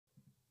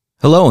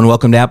Hello and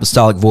welcome to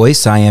Apostolic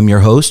Voice. I am your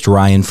host,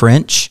 Ryan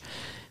French.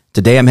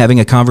 Today I'm having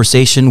a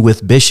conversation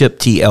with Bishop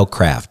T.L.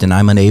 Craft, and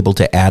I'm unable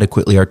to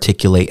adequately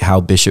articulate how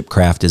Bishop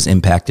Craft has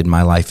impacted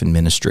my life and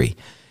ministry.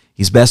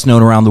 He's best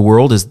known around the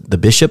world as the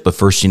Bishop of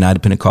First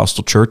United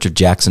Pentecostal Church of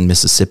Jackson,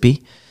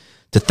 Mississippi.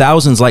 To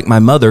thousands like my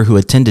mother who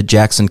attended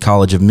Jackson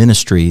College of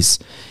Ministries,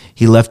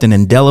 he left an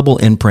indelible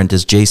imprint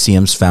as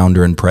JCM's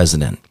founder and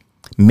president.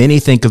 Many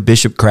think of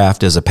Bishop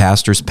Craft as a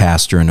pastor's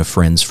pastor and a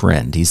friend's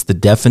friend. He's the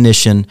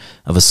definition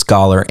of a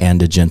scholar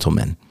and a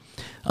gentleman.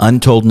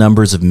 Untold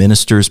numbers of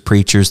ministers,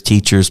 preachers,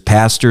 teachers,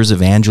 pastors,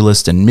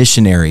 evangelists, and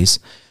missionaries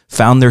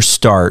found their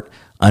start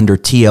under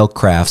T.L.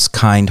 Craft's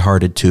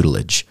kind-hearted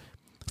tutelage.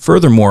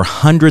 Furthermore,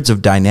 hundreds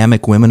of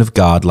dynamic women of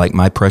God, like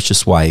my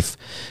precious wife,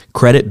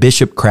 credit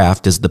Bishop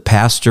Craft as the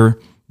pastor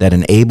that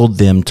enabled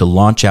them to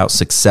launch out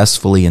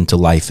successfully into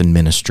life and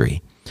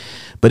ministry.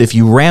 But if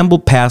you ramble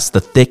past the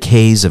thick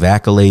haze of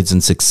accolades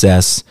and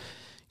success,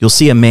 you'll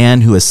see a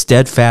man who is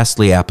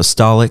steadfastly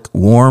apostolic,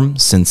 warm,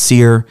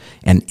 sincere,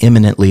 and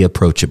eminently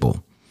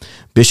approachable.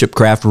 Bishop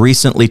Craft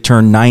recently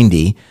turned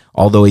 90,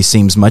 although he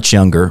seems much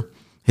younger.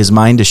 His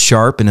mind is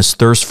sharp and his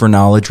thirst for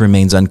knowledge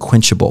remains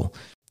unquenchable.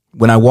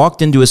 When I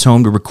walked into his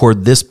home to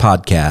record this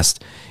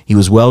podcast, he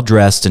was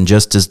well-dressed and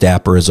just as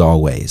dapper as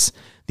always.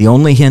 The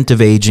only hint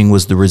of aging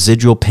was the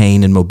residual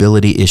pain and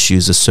mobility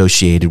issues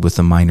associated with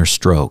a minor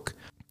stroke.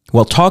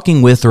 While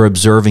talking with or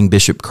observing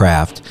Bishop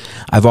Craft,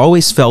 I've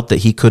always felt that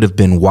he could have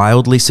been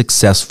wildly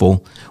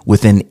successful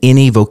within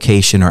any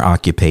vocation or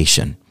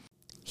occupation.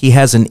 He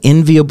has an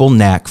enviable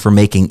knack for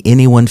making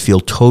anyone feel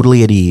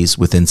totally at ease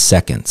within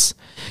seconds.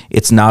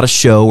 It's not a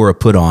show or a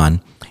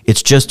put-on.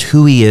 It's just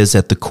who he is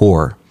at the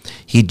core.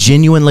 He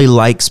genuinely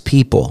likes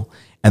people,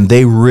 and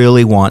they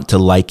really want to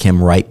like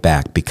him right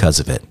back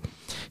because of it.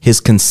 His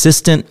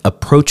consistent,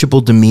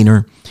 approachable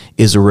demeanor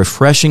is a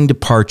refreshing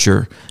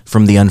departure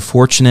from the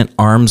unfortunate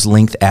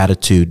arm's-length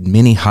attitude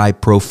many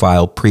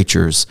high-profile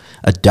preachers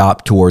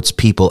adopt towards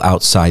people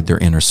outside their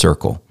inner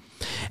circle.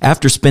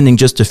 After spending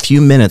just a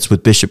few minutes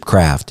with Bishop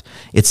Craft,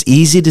 it's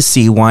easy to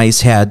see why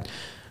he's had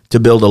to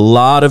build a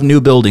lot of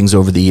new buildings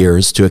over the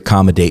years to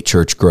accommodate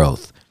church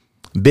growth.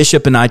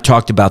 Bishop and I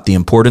talked about the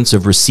importance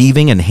of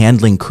receiving and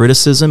handling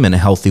criticism in a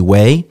healthy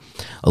way,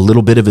 a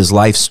little bit of his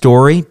life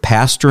story,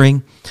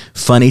 pastoring,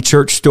 funny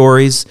church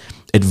stories,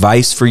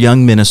 advice for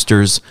young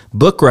ministers,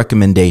 book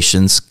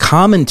recommendations,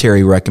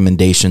 commentary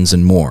recommendations,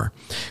 and more.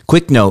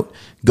 Quick note,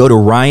 go to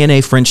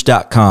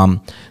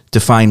ryanafrench.com to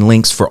find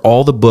links for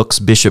all the books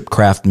Bishop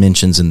Craft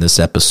mentions in this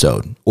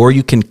episode, or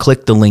you can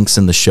click the links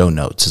in the show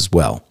notes as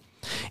well.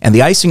 And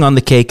the icing on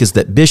the cake is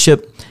that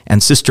Bishop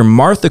and Sister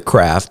Martha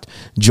Craft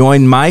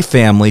joined my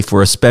family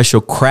for a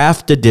special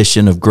Craft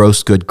edition of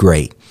Gross Good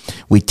Great.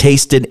 We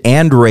tasted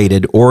and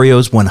rated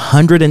Oreo's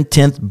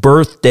 110th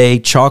birthday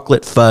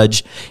chocolate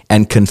fudge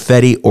and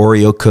confetti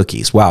Oreo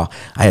cookies. Wow,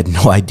 I had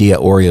no idea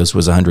Oreo's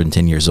was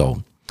 110 years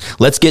old.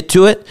 Let's get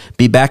to it.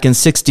 Be back in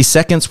 60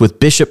 seconds with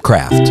Bishop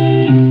Craft.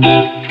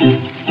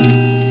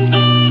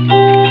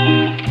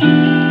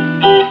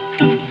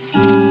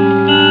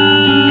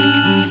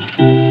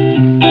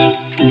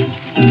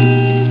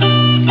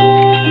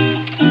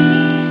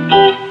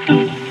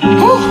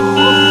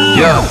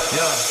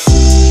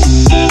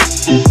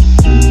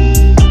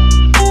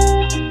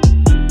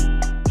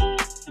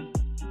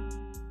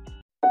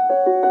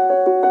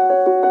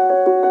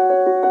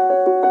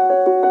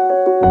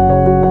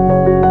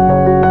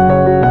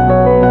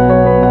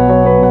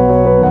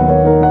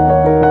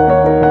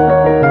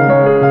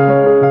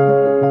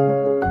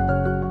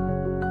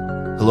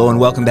 Hello and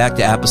welcome back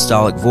to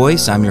Apostolic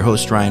Voice. I'm your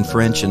host, Ryan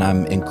French, and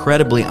I'm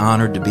incredibly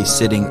honored to be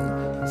sitting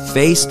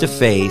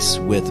face-to-face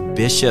with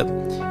Bishop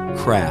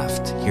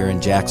Craft here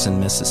in Jackson,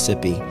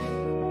 Mississippi,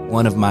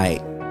 one of my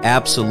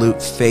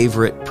absolute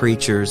favorite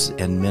preachers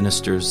and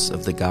ministers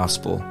of the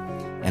gospel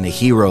and a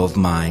hero of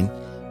mine.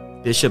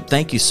 Bishop,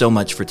 thank you so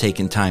much for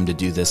taking time to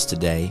do this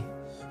today.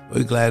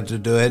 We're glad to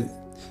do it.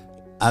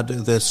 I do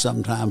this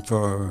sometime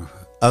for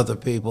other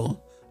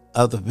people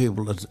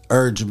that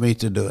urge me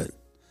to do it.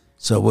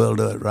 So we'll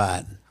do it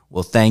right.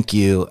 Well, thank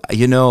you.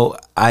 You know,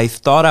 I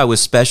thought I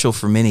was special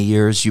for many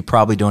years. You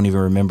probably don't even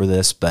remember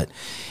this, but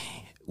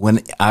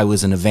when I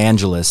was an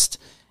evangelist,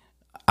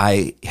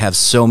 I have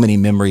so many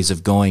memories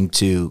of going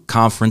to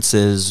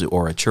conferences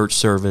or a church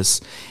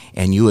service,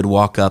 and you would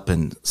walk up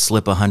and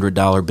slip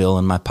 $100 bill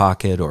in my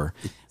pocket or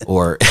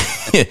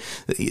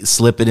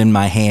slip it in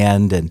my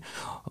hand. And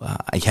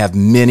I have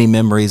many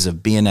memories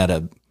of being at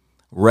a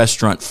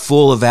restaurant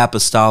full of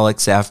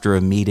apostolics after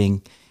a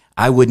meeting.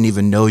 I wouldn't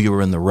even know you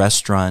were in the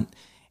restaurant,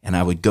 and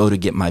I would go to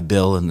get my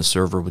bill, and the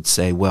server would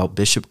say, well,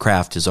 Bishop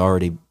Craft has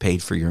already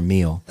paid for your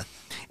meal.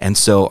 And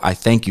so I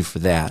thank you for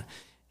that.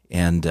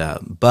 And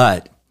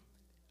but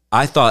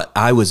I thought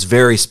I was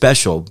very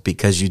special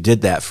because you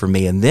did that for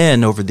me. And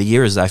then over the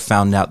years, I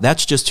found out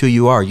that's just who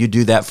you are. You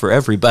do that for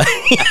everybody.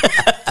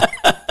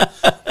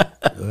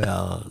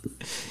 Well,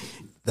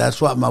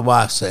 that's what my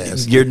wife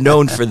says. You're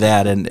known for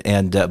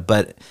that.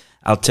 But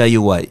I'll tell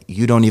you what,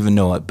 you don't even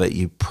know it, but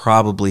you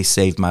probably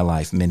saved my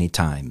life many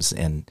times.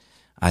 And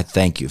I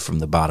thank you from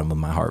the bottom of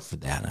my heart for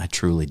that. I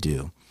truly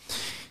do.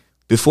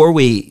 Before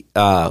we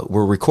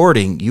were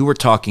recording, you were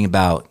talking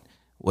about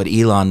what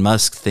Elon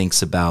Musk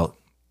thinks about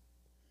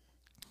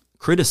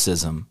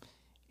criticism.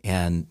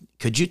 And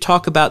could you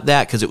talk about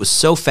that? Because it was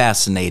so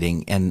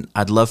fascinating, and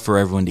I'd love for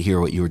everyone to hear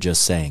what you were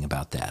just saying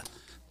about that.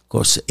 Of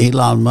course,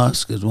 Elon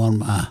Musk is one of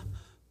my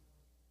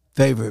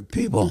favorite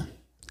people.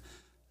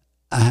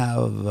 I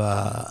have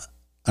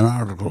an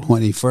article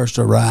when he first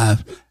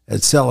arrived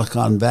at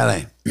Silicon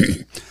Valley.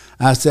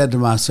 I said to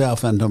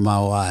myself and to my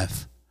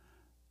wife,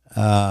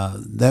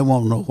 they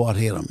won't know what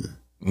hit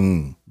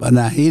him. But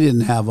now he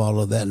didn't have all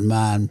of that in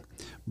mind,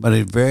 but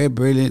a very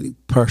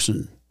brilliant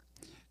person.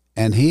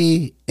 And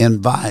he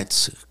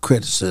invites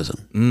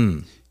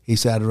criticism. He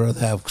said, I'd rather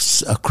have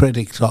a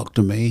critic talk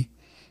to me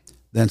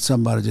than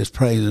somebody just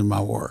praising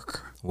my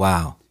work.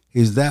 Wow.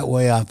 He's that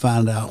way. I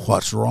find out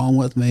what's wrong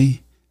with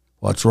me,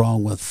 what's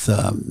wrong with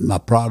my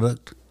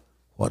product,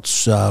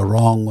 what's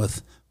wrong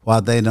with why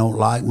they don't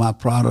like my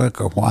product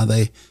or why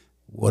they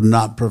would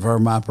not prefer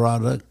my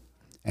product.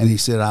 And he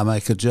said, I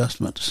make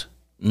adjustments.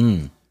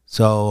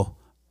 So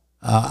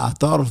I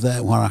thought of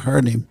that when I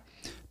heard him.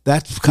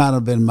 That's kind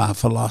of been my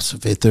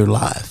philosophy through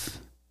life.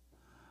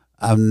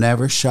 I've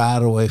never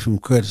shied away from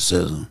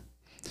criticism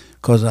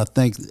because I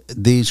think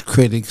these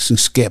critics and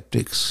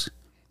skeptics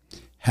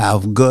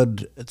have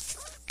good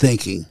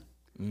thinking.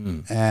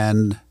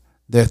 And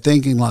they're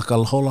thinking like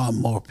a whole lot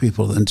more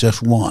people than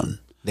just one.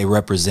 They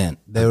represent.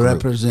 They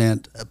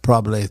represent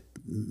probably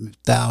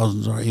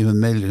thousands or even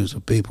millions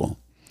of people.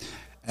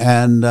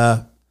 And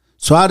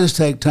so I just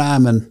take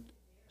time and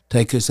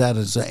take this out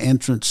as an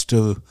entrance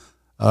to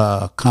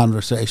a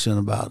conversation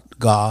about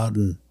God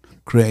and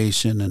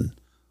creation and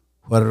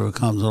whatever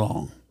comes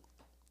along.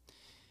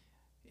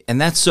 And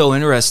that's so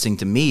interesting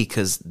to me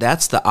because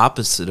that's the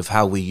opposite of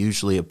how we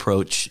usually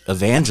approach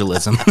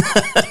evangelism.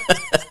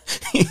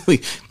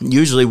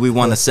 Usually we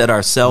want to set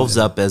ourselves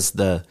up as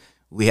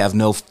we have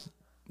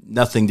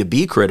nothing to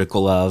be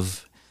critical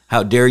of.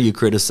 How dare you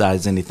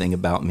criticize anything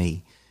about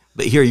me?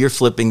 But here you're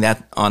flipping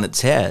that on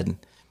its head.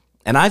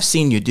 And I've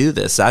seen you do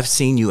this. I've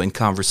seen you in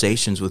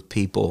conversations with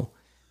people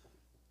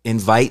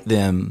invite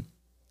them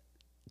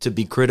to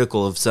be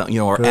critical of something,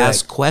 or Correct.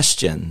 ask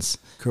questions.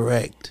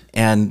 Correct.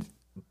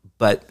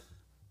 But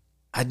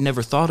I'd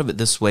never thought of it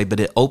this way, but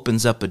it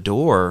opens up a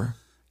door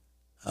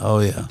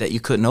that you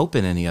couldn't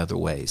open any other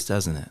ways,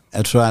 doesn't it?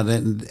 That's right.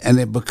 And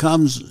it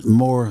becomes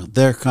more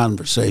their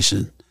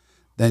conversation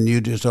than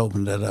you just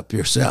opened it up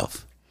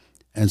yourself.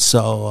 And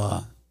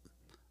so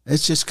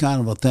it's just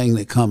kind of a thing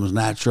that comes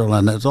natural,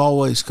 and it's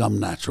always come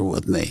natural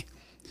with me.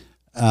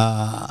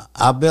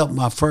 I built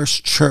my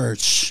first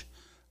church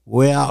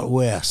way out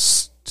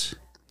west,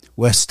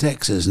 West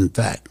Texas, in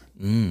fact.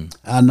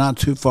 Not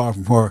too far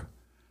from where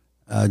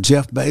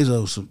Jeff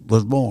Bezos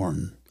was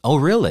born. Oh,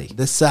 really?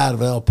 This side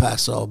of El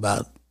Paso,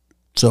 about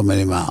so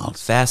many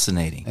miles.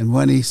 Fascinating. And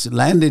when he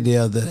landed the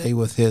other day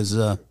with his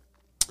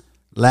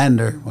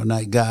lander, when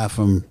that guy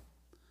from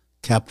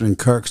Captain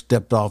Kirk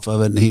stepped off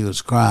of it and he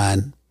was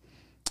crying,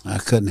 I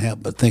couldn't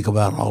help but think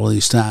about all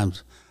these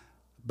times.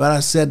 But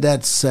I said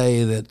that to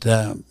say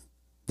that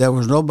there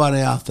was nobody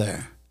out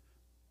there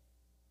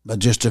but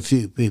just a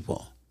few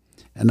people.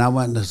 And I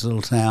went to this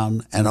little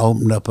town and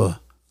opened up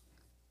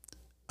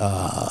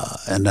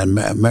an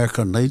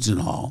American Legion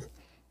Hall.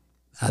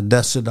 I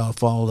dusted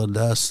off all the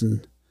dust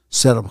and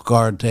set up a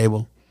card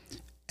table.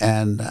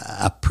 And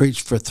I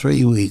preached for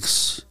 3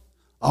 weeks,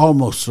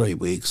 almost 3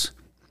 weeks,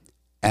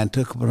 and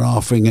took up an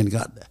offering and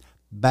got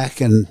back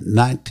in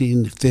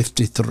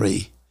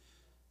 1953.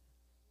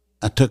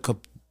 I took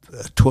up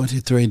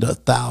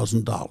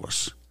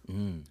 $23,000,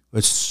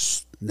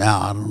 which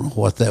now I don't know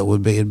what that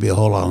would be. It'd be a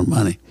whole lot of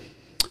money.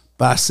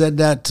 But I said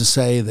that to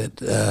say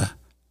that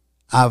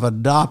I've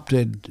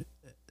adopted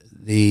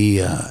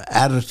the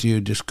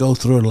attitude, just go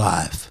through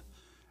life,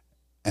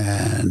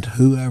 and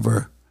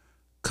whoever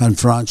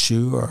confronts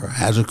you or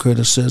has a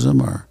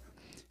criticism or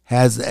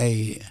has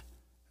a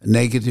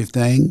negative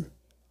thing,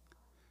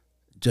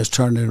 just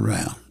turn it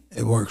around.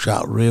 It works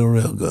out real,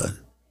 real good.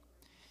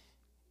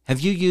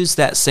 Have you used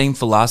that same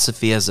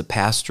philosophy as a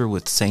pastor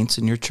with saints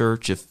in your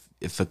church?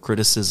 If a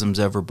criticism's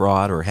ever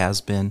brought or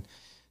has been,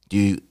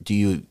 do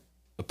you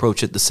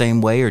approach it the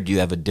same way, or do you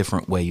have a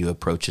different way you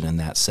approach it in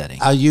that setting?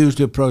 I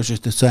usually approach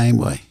it the same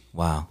way.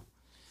 Wow.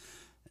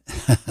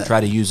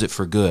 Try to use it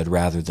for good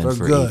rather than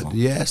for good. evil.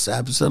 Yes,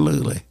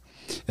 absolutely.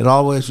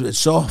 It's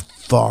so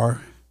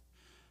far,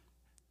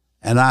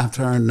 and I've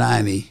turned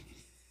 90,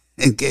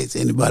 in case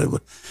anybody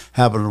would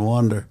happen to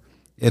wonder.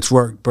 It's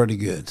worked pretty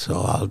good,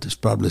 so I'll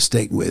just probably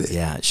stick with it.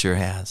 Yeah, it sure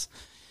has.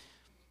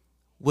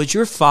 Was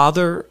your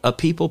father a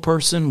people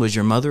person? Was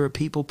your mother a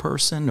people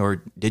person?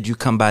 Or did you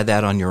come by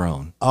that on your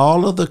own?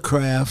 All of the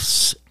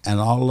Crafts and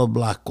all the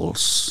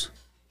Blackwells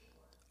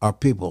are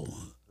people.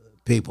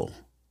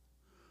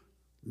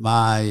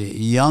 My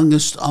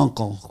youngest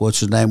uncle,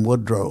 which is named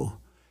Woodrow,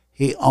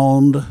 he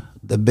owned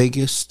the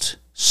biggest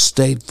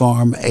State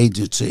Farm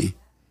agency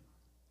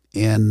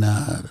in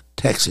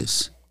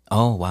Texas.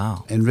 Oh,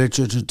 wow. In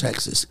Richardson,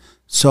 Texas.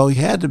 So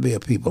he had to be a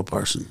people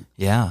person.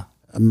 Yeah.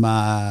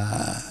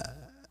 My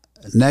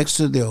next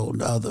to the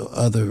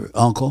other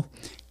uncle,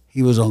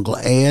 he was Uncle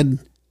Ed,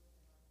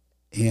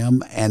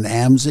 him and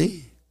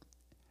Amzie,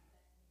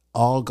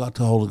 all got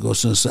the Holy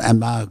Ghost.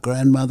 And my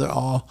grandmother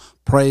all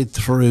prayed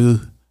through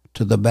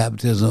to the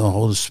baptism of the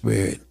Holy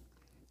Spirit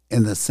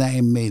in the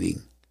same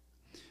meeting.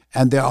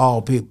 And they're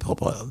all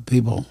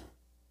people.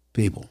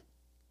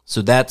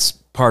 So that's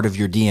part of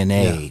your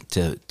DNA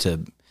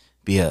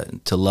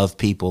to love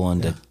people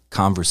and to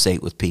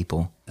conversate with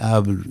people. I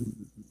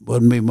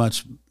wouldn't be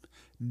much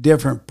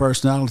different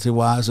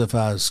personality-wise if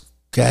I was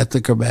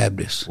Catholic or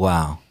Baptist.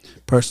 Wow.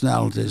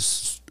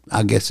 Personalities,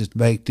 I guess it's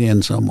baked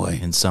in some way.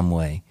 In some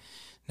way.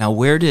 Now,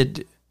 where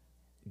did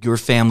your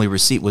family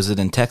receive? Was it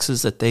in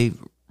Texas that they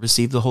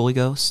received the Holy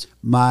Ghost?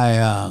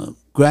 My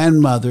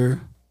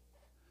grandmother,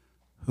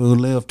 who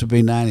lived to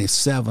be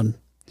 97,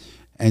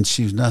 and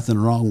she was nothing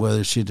wrong with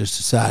her, she just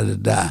decided to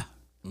die.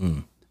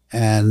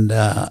 And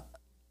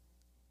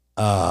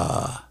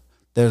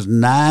there's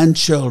 9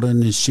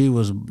 children, and she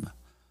was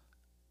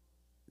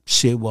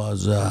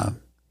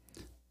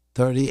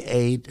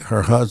 38.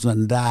 Her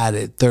husband died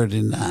at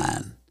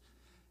 39.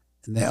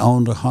 And they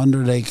owned a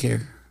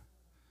 100-acre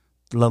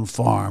little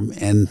farm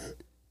in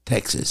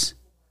Texas.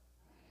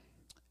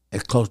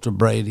 It's close to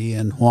Brady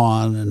and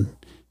Juan, and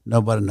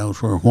nobody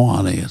knows where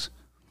Juan is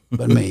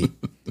but me.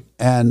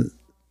 And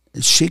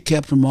she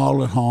kept them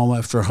all at home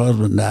after her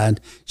husband died.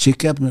 She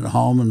kept them at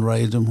home and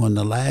raised them. When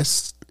the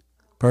last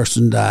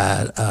person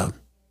died,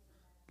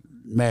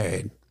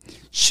 married,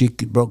 she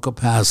broke up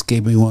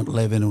housekeeping, went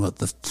living with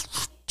the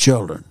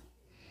children.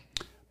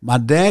 My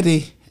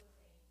daddy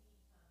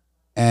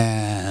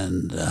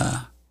and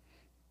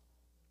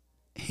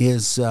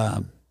his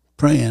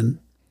friend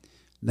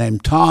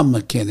named Tom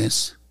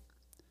McInnes,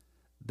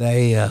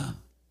 they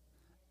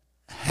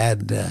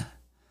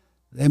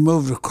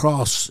moved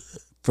across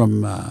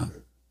from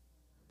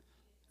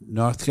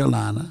North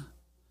Carolina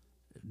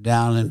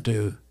down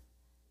into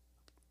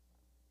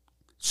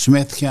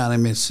Smith County,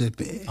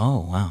 Mississippi. Oh,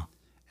 wow.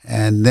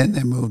 And then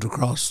they moved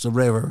across the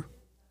river,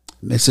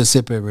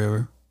 Mississippi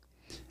River,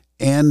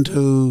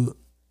 into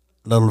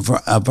little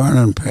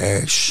Vernon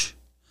Parish,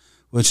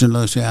 which in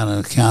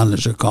Louisiana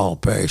counties are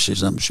called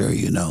parishes, I'm sure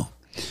you know.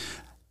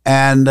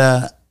 And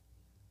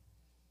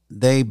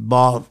they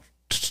bought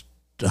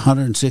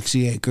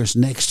 160 acres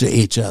next to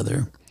each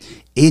other.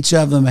 Each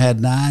of them had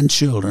 9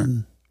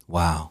 children.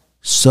 Wow.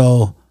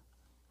 So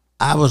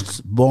I was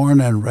born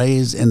and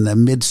raised in the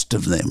midst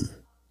of them.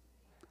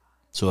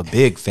 So a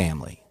big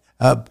family.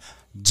 A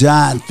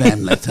giant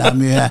family.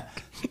 Time you had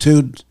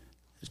two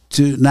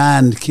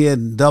 9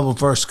 kid, double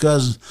first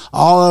cousins,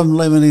 all of them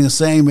living in the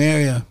same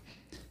area.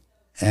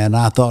 And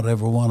I thought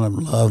every one of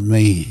them loved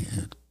me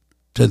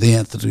to the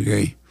nth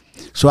degree.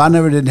 So I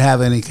never did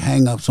have any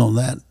hang-ups on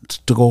that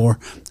score.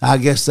 I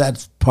guess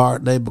that's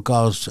partly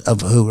because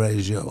of who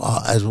raised you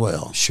as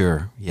well.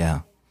 Sure,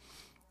 yeah.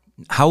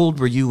 How old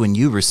were you when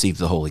you received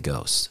the Holy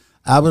Ghost?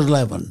 I was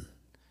 11.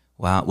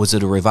 Wow. Was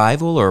it a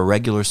revival or a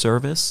regular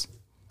service?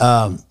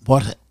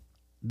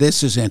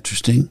 This is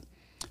interesting.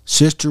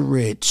 Sister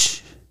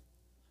Rich,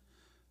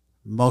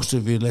 most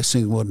of you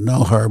listening would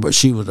know her, but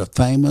she was a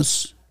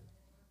famous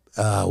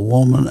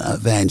woman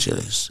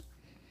evangelist.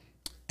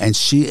 And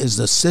she is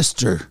the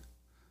sister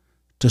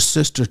to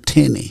Sister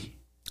Tenney.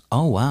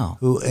 Oh, wow.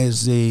 Who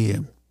is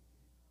the,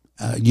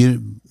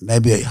 you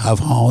maybe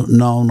have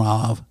known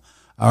of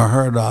or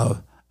heard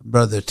of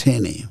Brother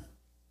Tenney.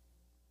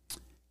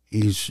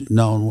 He's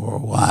known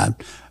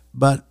worldwide.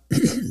 But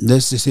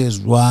this is his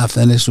wife,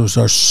 and this was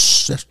her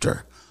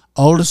sister.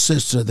 Oldest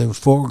sister. There was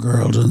 4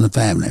 girls in the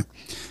family.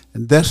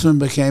 And this one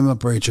became a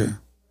preacher.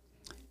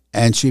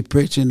 And she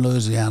preached in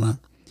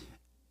Louisiana.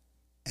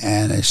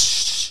 And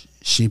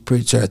she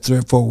preached there 3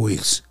 or 4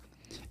 weeks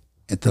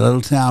at the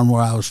little town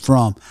where I was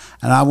from.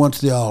 And I went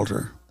to the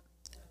altar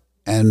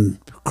and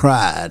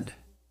cried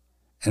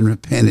and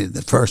repented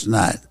the first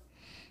night.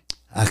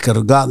 I could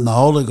have gotten the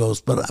Holy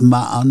Ghost, but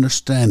my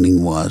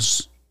understanding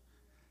was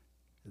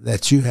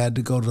that you had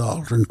to go to the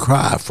altar and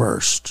cry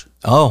first.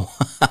 Oh,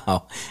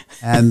 wow.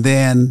 And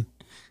then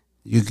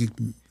you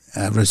could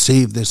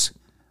receive this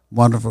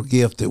wonderful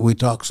gift that we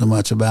talk so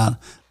much about,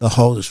 the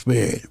Holy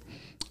Spirit.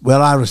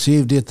 Well, I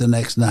received it the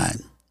next night.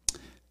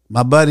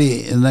 My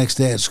buddy the next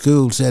day at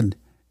school said,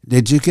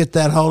 "Did you get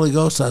that Holy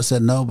Ghost?" I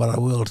said, "No, but I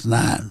will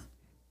tonight."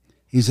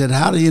 He said,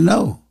 "How do you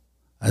know?"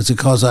 I said,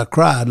 "Because I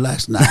cried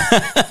last night."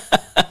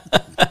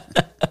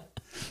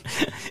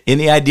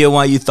 Any idea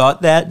why you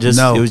thought that?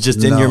 No, it was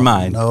just in your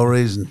mind. No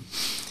reason.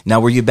 Now,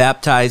 were you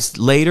baptized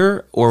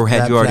later, or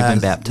had you already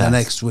been baptized? The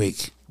next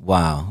week.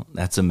 Wow,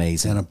 that's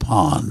amazing. In a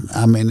pond.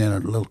 I mean, in a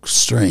little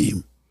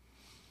stream.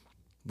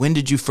 When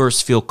did you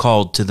first feel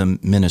called to the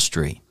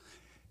ministry?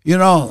 You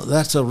know,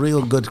 that's a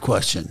real good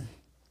question.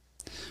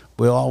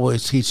 We're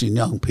always teaching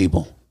young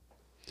people.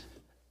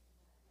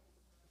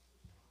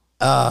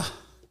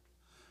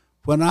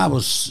 When I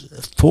was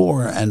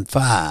 4 and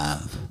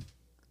 5,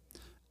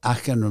 I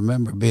can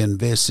remember being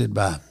visited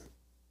by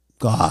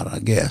God, I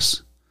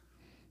guess.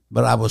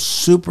 but I was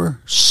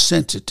super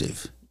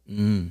sensitive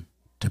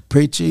to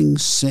preaching,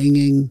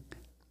 singing,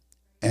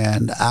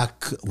 and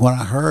when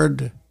I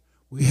heard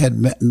we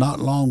had not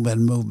long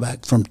been moved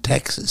back from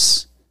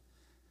Texas.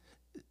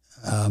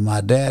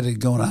 My dad had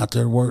gone out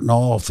there to work in the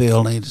oil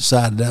field, and he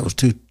decided that was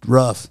too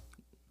rough.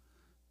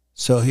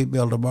 So he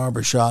built a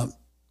barber shop,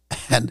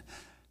 and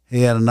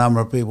he had a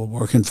number of people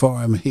working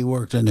for him. He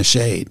worked in the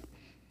shade.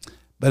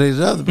 But his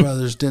other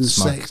brothers didn't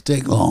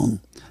stick long.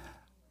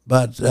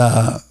 But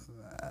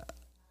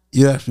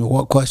you asked me,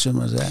 what question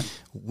was that?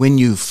 When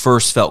you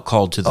first felt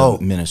called to the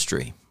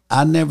ministry.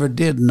 I never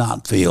did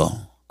not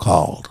feel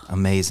called.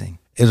 Amazing.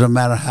 It doesn't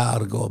matter how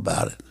to go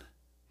about it.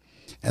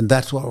 And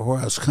that's where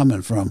I was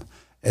coming from.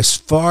 As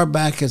far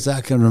back as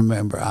I can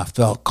remember, I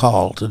felt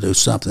called to do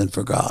something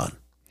for God.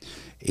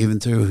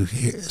 Even through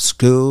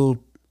school,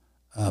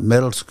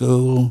 middle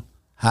school,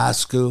 high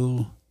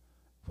school,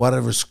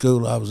 whatever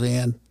school I was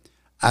in.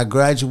 I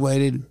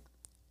graduated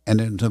and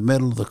in the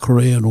middle of the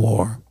Korean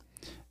War,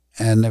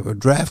 and they were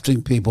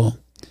drafting people,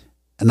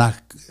 and I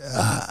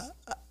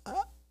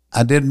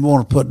didn't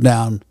want to put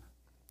down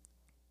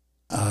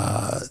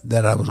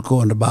that I was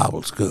going to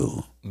Bible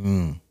school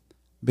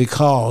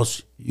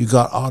because you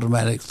got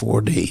automatic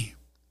 4D.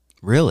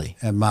 Really?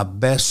 And my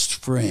best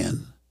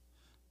friend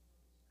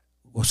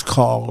was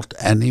called,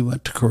 and he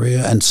went to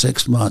Korea. In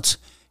 6 months,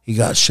 he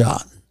got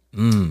shot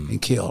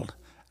and killed.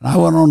 And I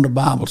went on to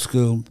Bible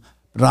school,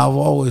 but I've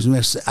always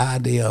missed the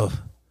idea of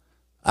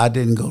I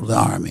didn't go to the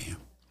Army.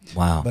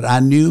 Wow. But I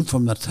knew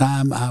from the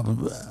time I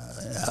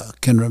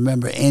can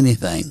remember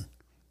anything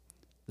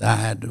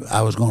that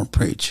I was going to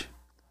preach.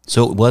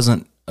 So it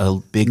wasn't a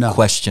big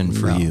question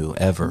for you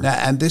ever.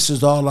 And this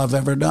is all I've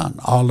ever done,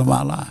 all of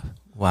my life.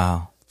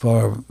 Wow.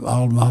 For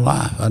all of my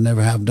life. I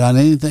never have done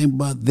anything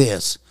but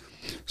this.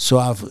 So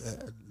I've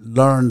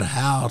learned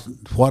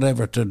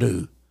whatever to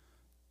do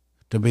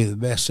to be the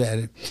best at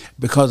it,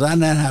 because I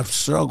didn't have to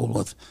struggle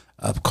with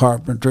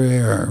carpentry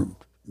or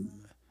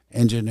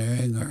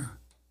engineering or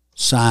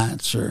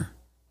science or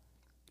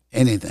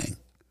anything.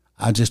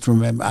 I just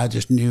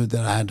knew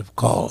that I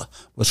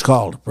was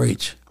called to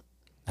preach.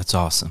 That's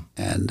awesome.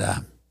 And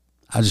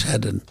I just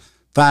had to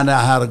find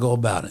out how to go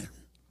about it.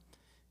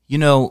 You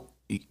know,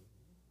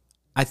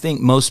 I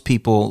think most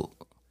people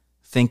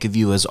think of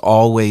you as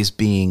always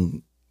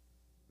being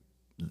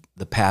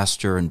the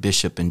pastor and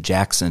bishop in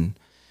Jackson,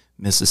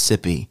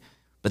 Mississippi,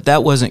 but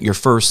that wasn't your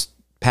first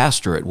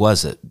pastorate,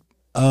 was it?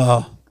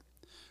 Well,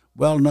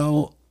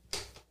 no,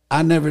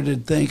 I never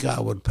did think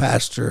I would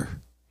pastor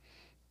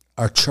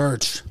a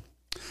church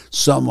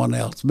someone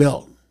else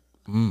built.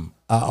 I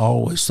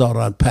always thought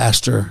I'd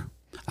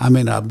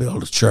I'd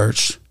build a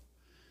church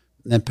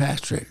and then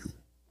pastor it.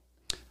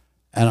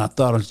 And I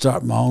thought I'd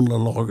start my own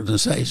little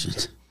organization.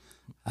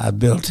 I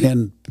built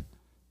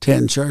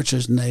 10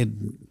 churches, and they'd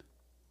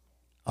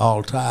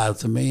all tithe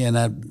to me, and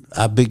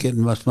I'd be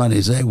getting as much money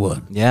as they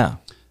would. Yeah.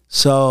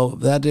 So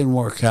that didn't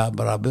work out,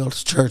 but I built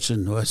a church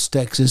in West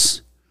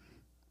Texas,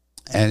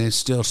 and it's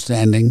still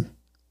standing.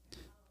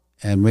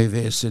 And we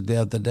visited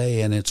the other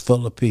day, and it's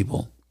full of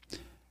people.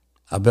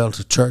 I built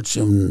a church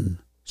in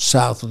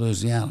South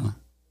Louisiana,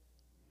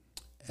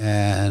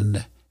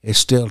 and it's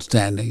still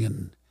standing,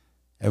 and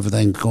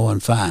everything's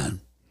going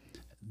fine.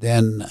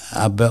 Then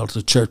I built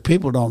a church.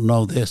 People don't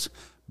know this,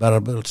 but I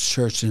built a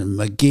church in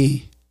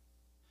McGee,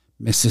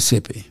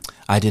 Mississippi.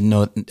 I didn't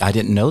know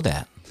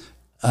that.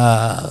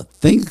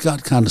 Things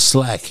got kind of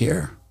slack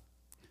here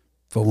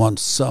for one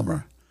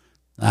summer.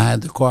 I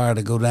had the choir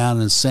to go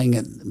down and sing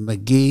at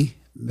McGee,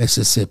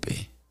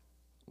 Mississippi.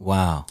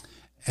 Wow.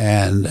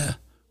 And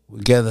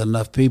we gathered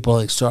enough people,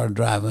 they started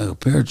driving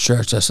up here to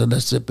church. I said,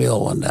 let's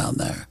build one down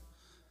there.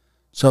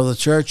 So the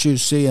church you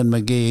see in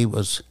McGee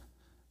was,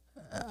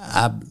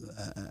 I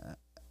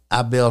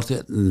built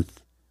it, and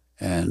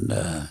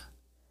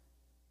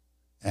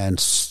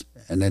it's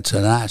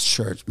a nice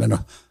church.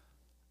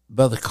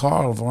 Brother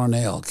Carl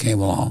Varnell came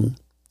along,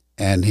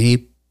 and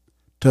he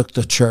took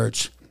the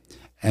church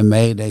and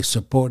made a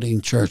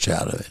supporting church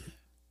out of it.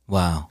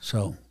 Wow.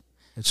 So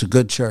it's a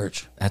good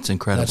church. That's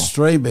incredible. That's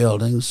 3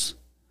 buildings.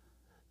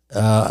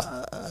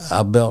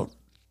 I built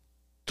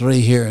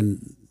 3 here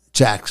in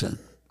Jackson.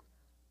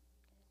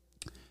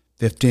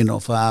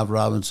 1505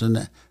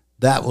 Robinson.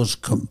 That was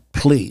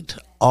complete,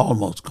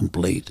 almost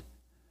complete,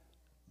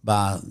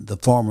 by the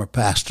former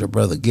pastor,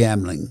 Brother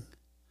Gambling.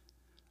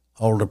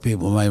 Older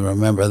people may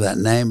remember that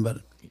name,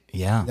 but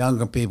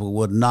younger people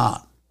would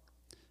not.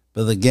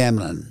 Brother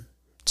Gamblin,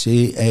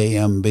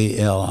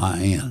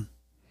 Gamblin.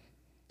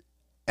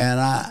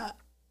 And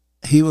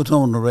he was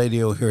on the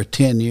radio here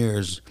 10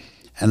 years,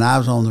 and I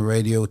was on the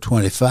radio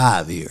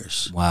 25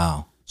 years.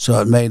 Wow. So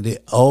it made the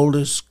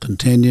oldest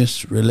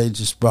continuous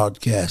religious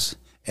broadcast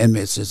in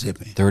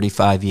Mississippi.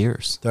 35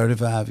 years.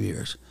 35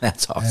 years.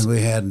 That's awesome.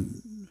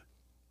 And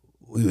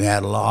we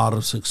had a lot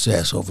of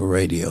success over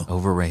radio.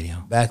 Over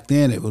radio. Back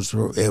then it was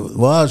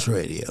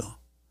radio.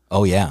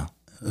 Oh yeah.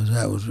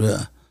 That was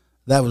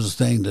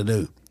the thing to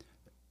do.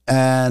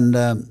 And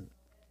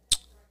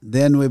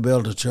then we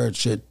built a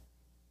church at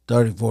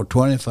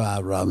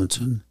 3425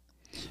 Robinson,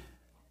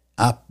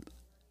 I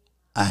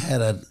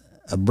had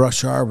a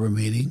Brush Arbor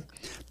meeting.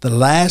 The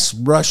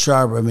last Brush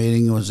Arbor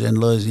meeting was in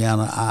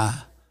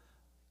Louisiana.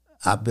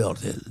 I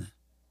built it,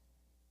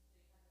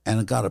 and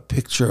I got a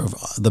picture of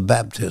the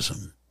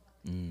baptism.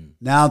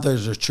 Now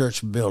there's a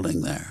church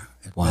building there.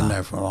 It's been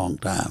there for a long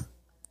time.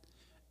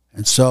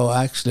 And so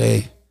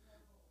actually,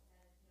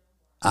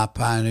 I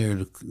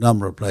pioneered a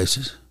number of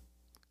places.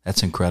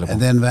 That's incredible.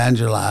 And then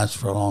evangelized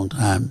for a long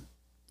time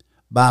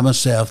by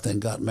myself, then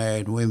got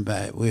married. We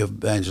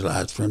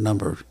evangelized for a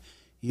number of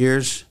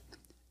years.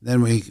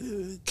 Then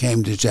we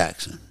came to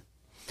Jackson.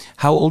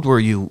 How old were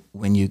you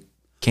when you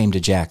came to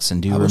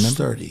Jackson? Do you remember? I was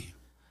 30.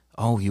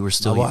 Oh, you were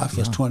still young. My wife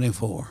was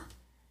 24.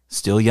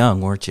 Still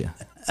young, weren't you?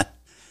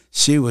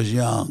 She was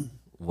young.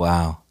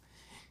 Wow.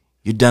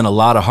 You'd done a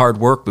lot of hard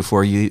work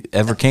before you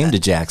ever came to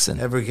Jackson.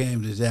 Ever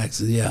came to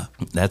Jackson, yeah.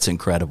 That's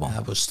incredible. I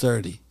was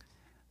 30.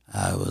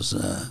 I was,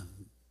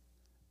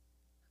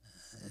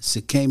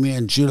 she came here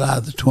in July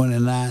the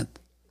 29th,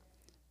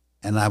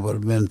 and I would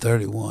have been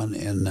 31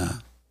 in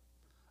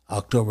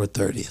October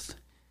 30th.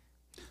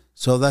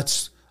 So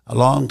that's a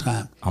long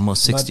time.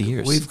 Almost 60 but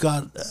years.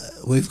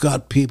 We've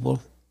got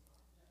people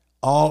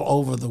all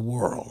over the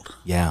world.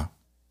 Yeah.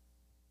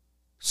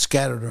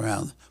 Scattered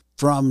around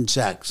from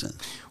Jackson.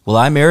 Well,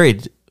 I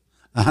married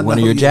one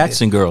of your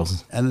Jackson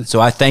girls, and so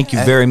I thank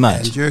you very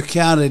much. And you're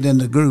counted in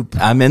the group.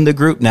 I'm in the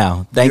group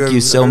now. Thank you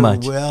so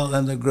much. Well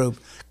in the group,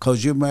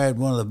 because you married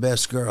one of the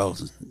best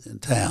girls in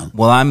town.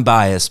 Well, I'm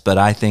biased, but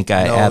I think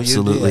I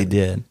absolutely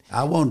did.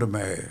 I wanted to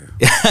marry her.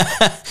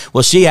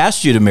 Well, she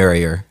asked you to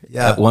marry her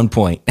at one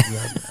point.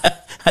 Yeah.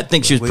 I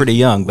think she was pretty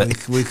young,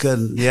 but we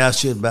couldn't. Yeah,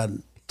 she was about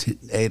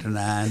 8 or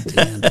 9,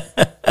 10.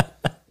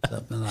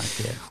 Something like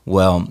that.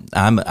 Well,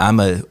 I'm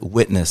a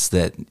witness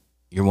that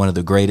you're one of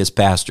the greatest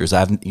pastors.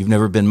 You've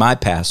never been my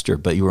pastor,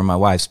 but you were my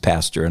wife's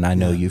pastor, and I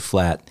know you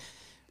flat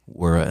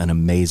were an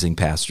amazing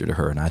pastor to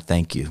her, and I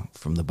thank you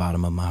from the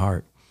bottom of my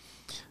heart.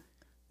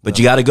 But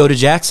you got to go to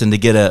Jackson to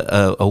get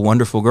a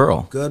wonderful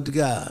girl. Good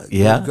guy.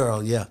 Yeah. Good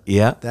girl, yeah.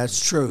 Yeah.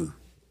 That's true.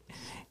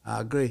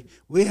 I agree.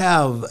 We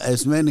have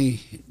as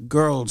many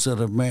girls that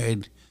have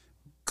married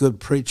good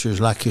preachers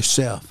like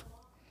yourself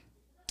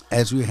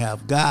as we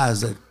have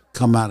guys that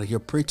come out of here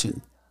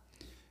preaching.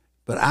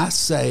 But I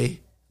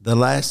say the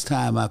last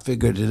time I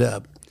figured it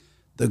up,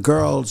 the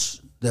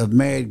girls that have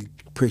married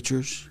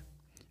preachers,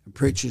 and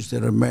preachers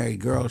that have married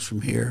girls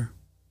from here,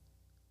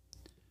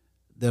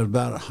 they're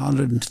about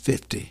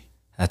 150.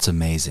 That's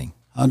amazing.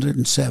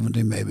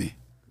 170 maybe.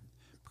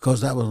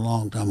 Because that was a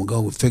long time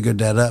ago. We figured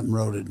that up and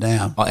wrote it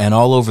down. And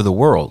all over the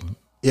world.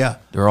 Yeah.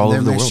 They're all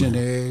over the world.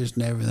 Missionaries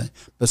and everything.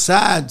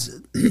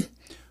 Besides,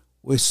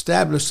 we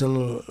established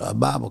a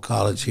Bible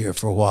college here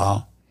for a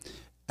while.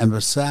 And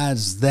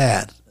besides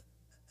that,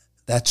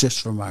 that's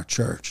just from our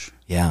church.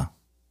 Yeah.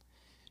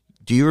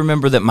 Do you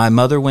remember that my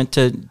mother went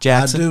to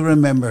Jackson? I do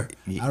remember.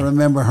 I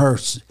remember her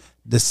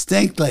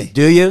distinctly.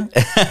 Do you?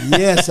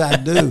 Yes, I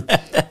do.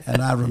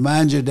 And I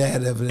remind your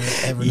dad of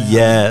it every now and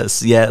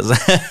then.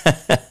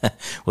 Yes.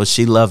 Well,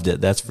 she loved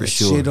it. That's for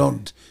sure.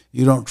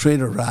 You don't treat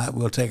her right,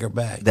 we'll take her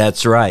back.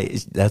 That's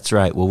right. That's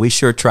right. Well, we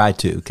sure try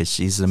to because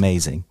she's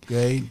amazing.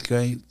 Great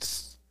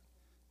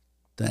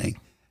thing.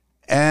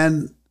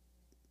 And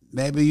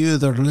maybe you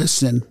that are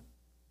listening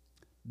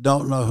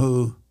don't know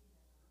who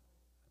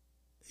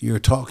you're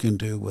talking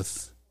to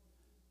with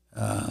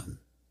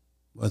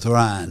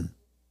Ryan.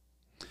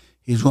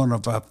 He's one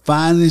of our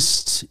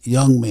finest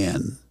young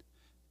men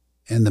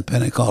in the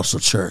Pentecostal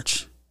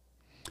church.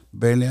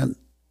 Brilliant,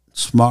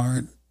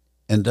 smart,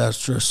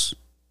 industrious,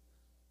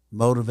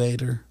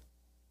 motivator,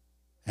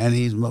 and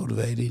he's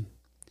motivated.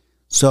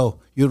 So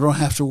you don't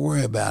have to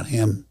worry about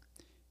him.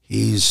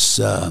 He's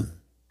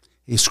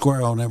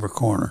square on every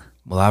corner.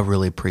 Well, I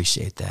really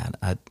appreciate that.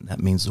 That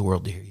means the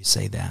world to hear you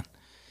say that.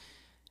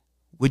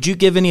 Would you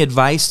give any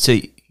advice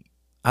to,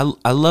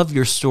 I love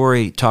your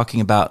story talking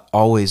about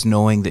always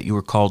knowing that you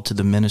were called to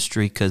the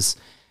ministry, because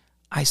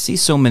I see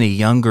so many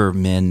younger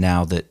men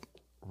now that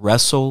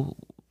wrestle,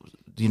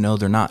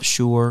 they're not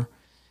sure,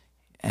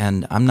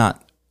 and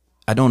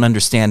I don't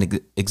understand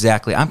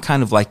exactly. I'm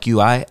kind of like you.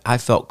 I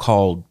felt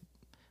called.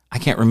 I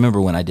can't remember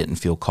when I didn't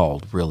feel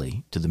called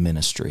really to the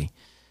ministry.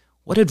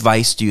 What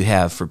advice do you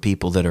have for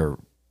people that are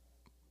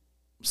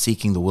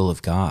seeking the will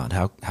of God?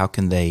 How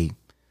can they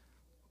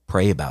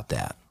pray about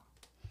that?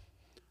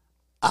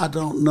 I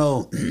don't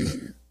know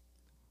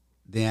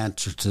the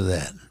answer to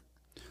that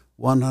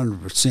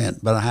 100%,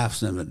 but I have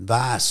some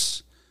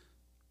advice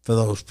for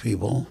those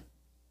people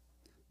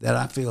that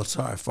I feel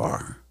sorry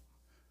for.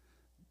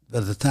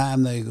 By the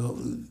time they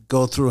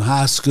go through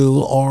high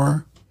school,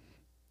 or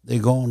they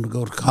go on to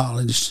go to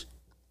college,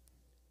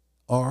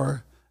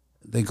 or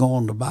they go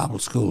on to Bible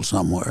school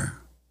somewhere,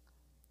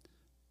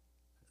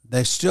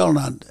 they're still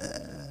not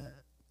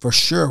for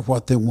sure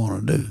what they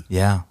want to do.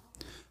 Yeah.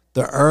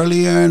 The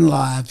earlier in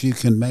life you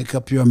can make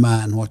up your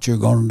mind what you're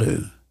going to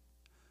do,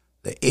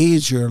 the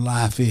easier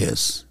life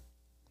is.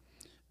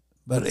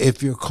 But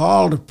if you're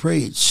called to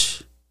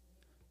preach,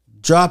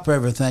 drop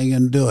everything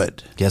and do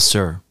it. Yes,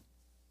 sir.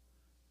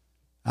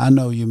 I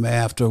know you may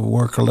have to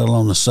work a little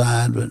on the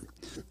side, but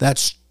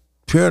that's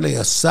purely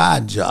a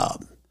side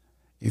job.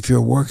 If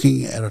you're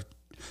working at a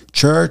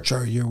church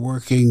or you're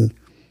working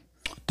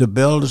to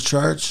build a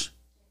church,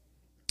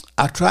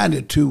 I tried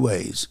it two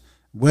ways.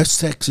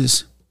 West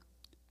Texas,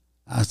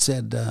 I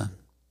said,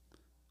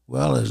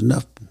 well, there's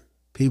enough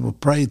people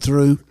prayed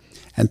through,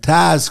 and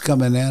tithes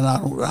coming in. I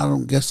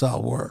don't guess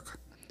I'll work.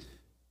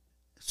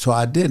 So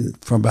I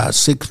didn't for about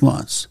 6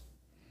 months,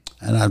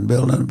 and I was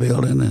building a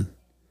building and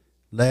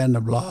laying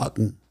the block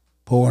and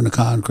pouring the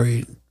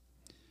concrete.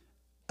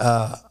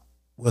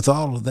 With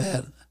all of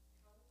that,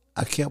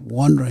 I kept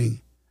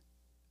wondering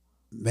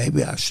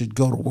maybe I should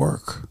go to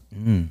work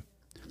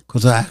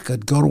because I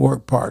could go to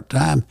work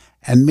part-time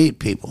and meet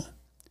people.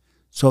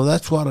 So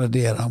that's what I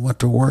did. I went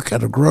to work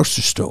at a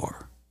grocery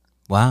store.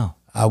 Wow.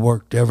 I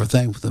worked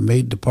everything from the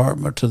meat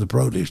department to the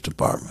produce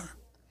department.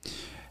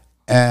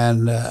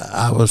 And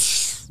I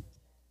was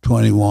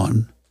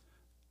 21.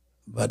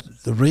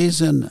 But the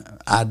reason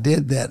I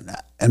did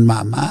that in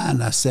my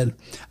mind, I said,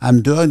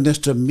 I'm doing this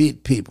to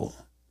meet people.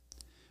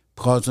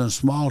 Because in a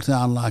small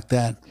town like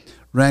that,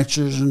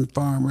 ranchers and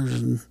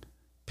farmers and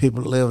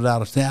people that lived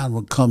out of town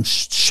would come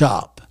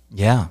shop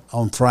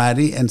on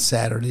Friday and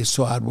Saturday.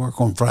 So I'd work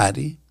on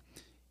Friday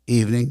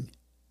evening,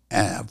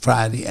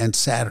 Friday and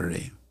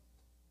Saturday.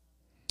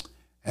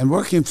 And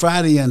working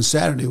Friday and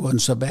Saturday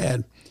wasn't so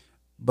bad,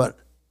 but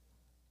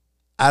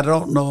I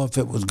don't know if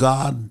it was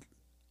God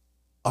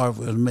or if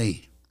it was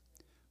me.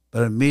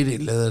 But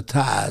immediately the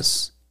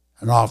tithes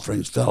and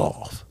offerings fell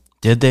off.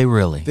 Did they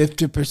really?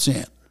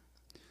 50%.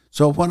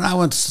 So when I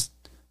went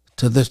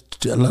to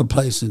a little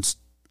place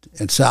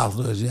in South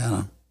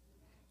Louisiana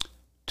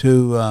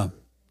to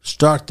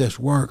start this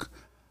work,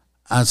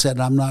 I said,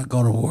 I'm not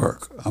going to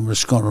work. I'm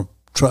just going to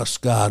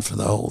trust God for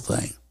the whole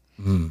thing.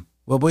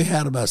 Well, we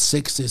had about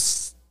 60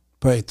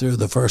 pray through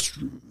the first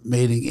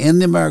meeting in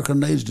the American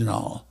Legion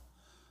Hall.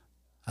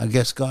 I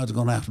guess God's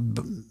going to have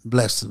to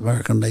bless the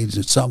American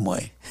Legion in some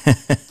way.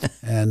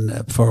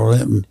 And for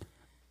them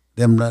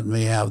letting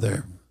me have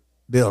their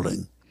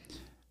building.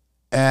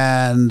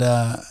 And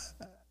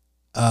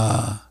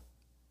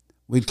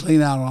we'd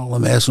clean out all the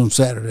mess on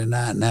Saturday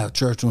night and have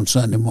church on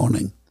Sunday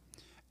morning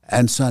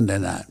and Sunday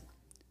night.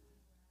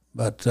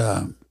 But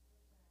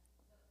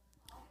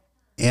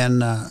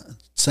in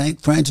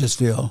St.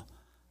 Francisville,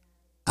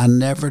 I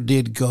never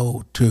did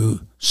go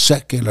to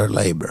secular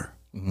labor,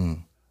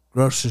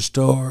 grocery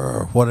store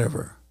or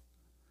whatever.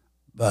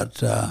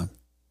 But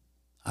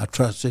I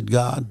trusted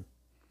God,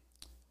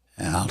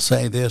 and I'll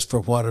say this for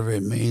whatever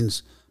it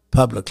means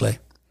publicly.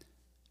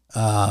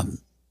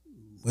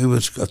 We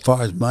was, as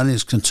far as money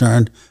is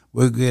concerned,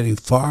 we're getting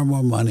far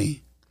more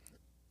money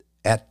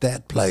at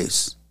that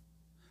place.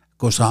 Of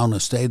course, I only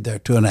stayed there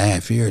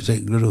 2.5 years.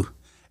 It grew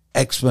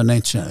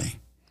exponentially.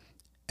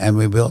 And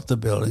we built the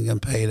building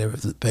and paid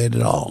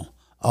it all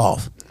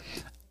off.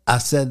 I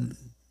said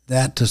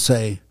that to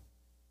say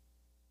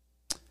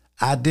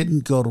I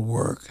didn't go to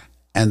work,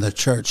 and the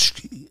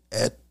church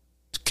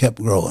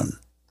kept growing.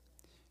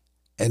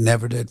 It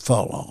never did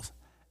fall off.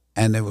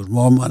 And there was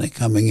more money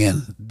coming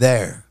in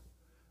there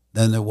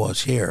than there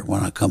was here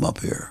when I come up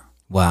here.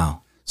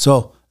 Wow.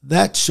 So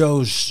that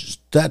shows,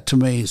 that to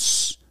me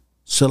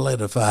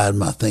solidified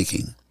my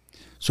thinking.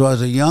 So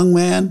as a young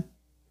man,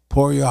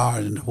 pour your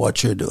heart into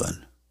what you're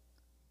doing.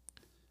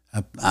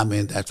 I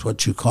mean, that's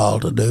what you call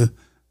to do.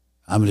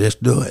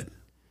 Just do it.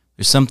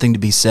 There's something to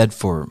be said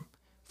for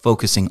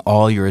focusing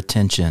all your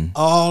attention.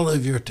 All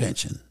of your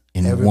attention.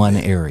 In one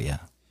area.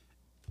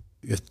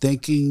 Your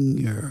thinking,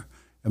 your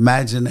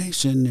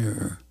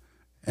imagination,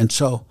 and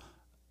so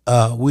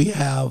we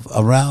have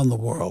around the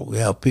world, we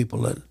have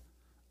people that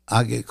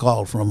I get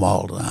called from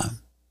all the time.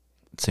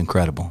 It's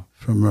incredible.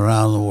 From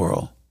around the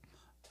world.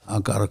 I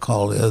got a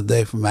call the other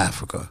day from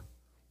Africa.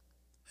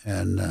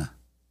 And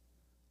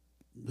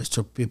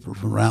just people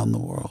from around the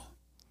world.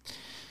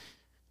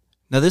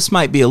 Now, this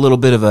might be a little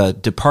bit of a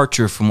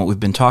departure from what we've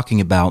been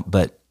talking about,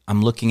 but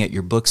I'm looking at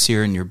your books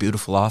here in your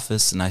beautiful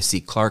office, and I see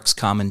Clark's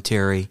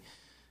commentary.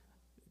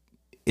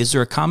 Is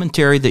there a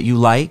commentary that you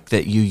like,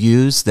 that you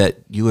use, that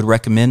you would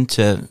recommend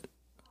to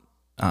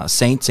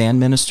saints and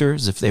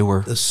ministers if they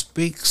were? The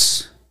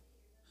Speaker's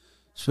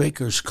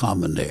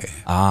Commentary.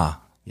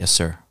 Ah, yes,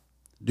 sir.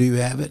 Do you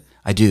have it?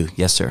 I do,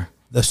 yes, sir.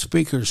 The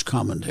Speaker's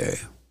Commentary.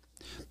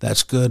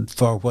 That's good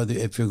for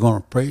if you're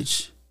going to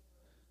preach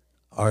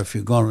or if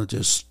you're going to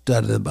just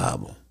study the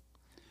Bible.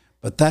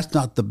 But that's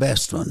not the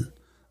best one.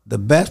 The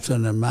best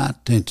one in my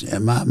attention,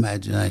 in my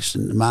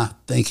imagination, in my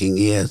thinking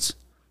is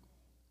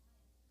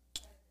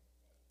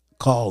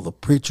called the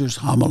Preacher's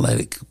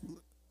Homiletic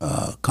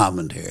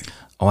Commentary.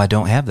 Oh, I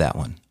don't have that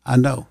one. I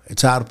know.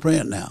 It's out of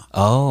print now.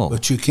 Oh.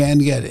 But you can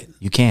get it.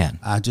 You can.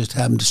 I just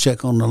happened to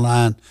check on the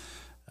line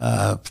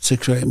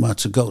 6 or 8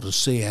 months ago to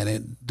see, and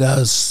it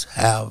does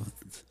have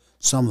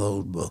some of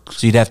those books.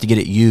 So you'd have to get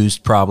it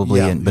used probably,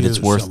 but it's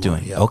worth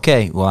doing. Yeah.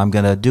 Okay, well, I'm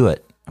going to do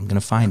it. I'm going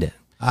to find it.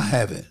 I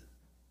have it.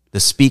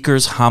 The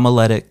Speaker's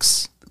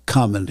Homiletics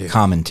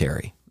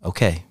Commentary.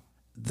 Okay.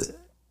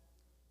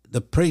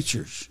 The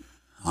Preacher's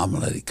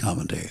homiletic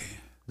commentary.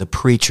 The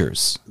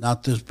preachers.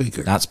 Not the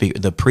speaker. Not speaker.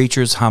 The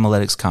preacher's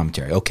homiletics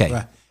commentary. Okay.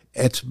 Right.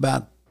 It's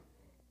about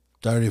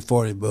 30,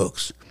 40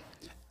 books.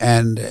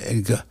 And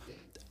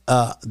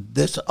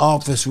this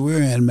office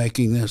we're in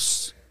making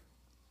this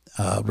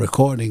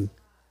recording,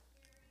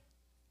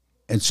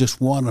 it's just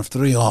one of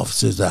 3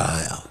 offices that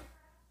I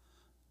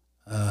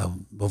have.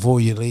 Before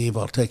you leave,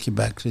 I'll take you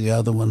back to the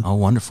other one. Oh,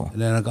 wonderful.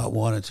 And then I got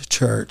one at the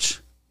church.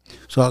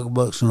 So I got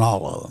books in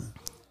all of them.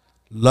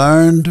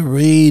 Learn to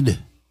read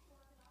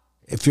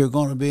if you're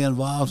going to be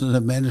involved in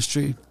the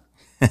ministry.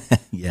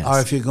 Yes. Or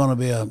if you're going to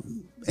be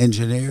an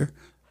engineer,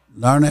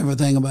 learn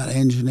everything about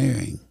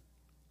engineering.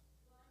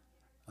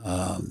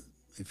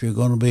 If you're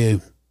going to be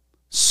a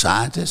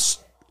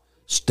scientist,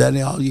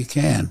 study all you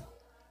can.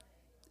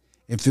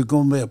 If you're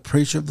going to be a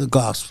preacher of the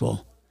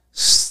gospel,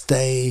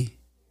 stay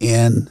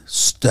in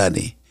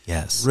study.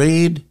 Yes.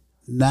 Read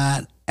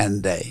night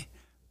and day.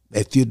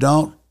 If you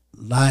don't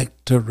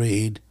like to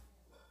read,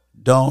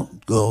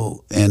 don't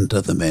go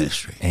into the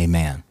ministry.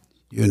 Amen.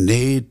 You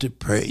need to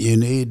pray. You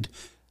need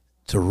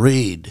to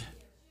read.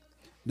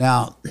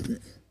 Now,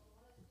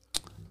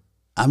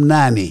 I'm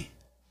 90,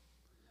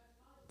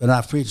 but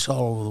I preach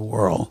all over the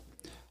world.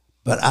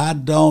 But I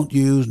don't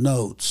use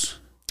notes.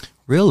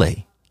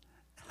 Really?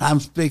 I'm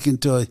speaking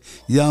to a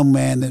young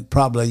man that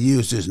probably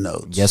uses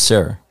notes. Yes,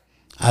 sir.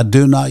 I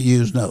do not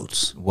use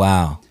notes.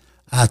 Wow.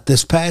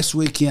 This past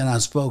weekend, I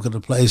spoke at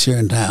a place here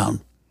in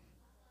town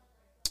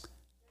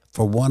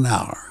for 1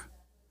 hour.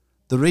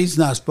 The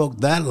reason I spoke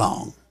that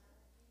long,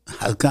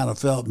 I kind of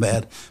felt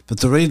bad, but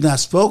the reason I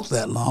spoke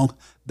that long,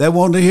 they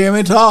wanted to hear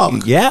me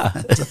talk.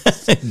 Yeah.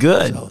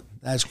 Good. So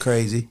that's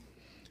crazy.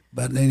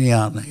 But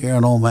anyhow, hear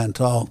an old man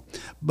talk.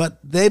 But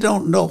they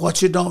don't know.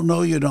 What you don't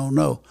know, you don't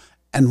know.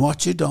 And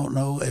what you don't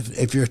know,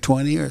 if you're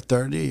 20 or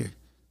 30 or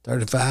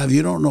 35,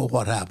 you don't know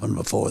what happened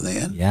before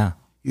then. Yeah.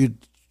 You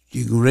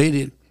can read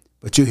it,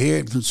 but you hear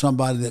it from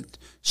somebody that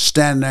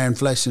standing there in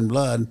flesh and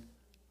blood.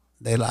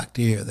 They like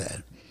to hear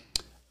that.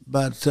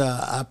 But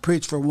I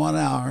preached for 1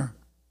 hour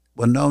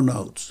with no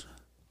notes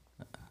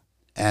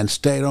and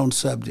stayed on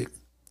subject.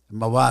 And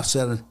my wife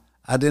said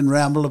I didn't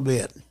ramble a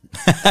bit,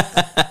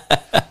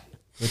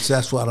 which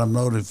that's what I'm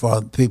noted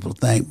for. People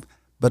think.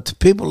 But the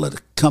people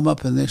that come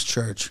up in this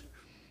church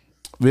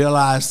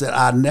realize that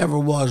I never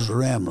was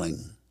rambling.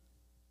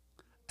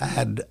 I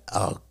had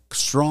a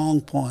strong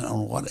point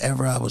on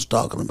whatever I was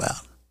talking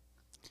about.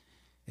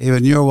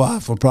 Even your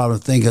wife will probably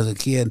think as a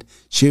kid,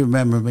 she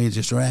remembered me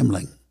just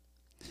rambling.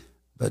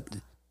 But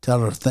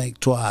tell her to think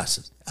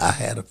twice. I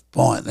had a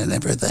point in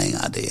everything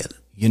I did.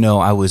 You know,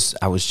 I was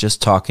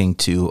just talking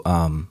to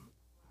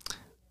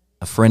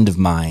a friend of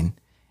mine,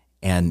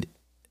 and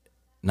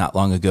not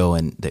long ago,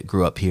 and that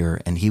grew up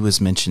here, and he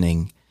was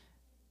mentioning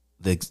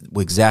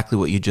exactly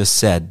what you just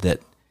said,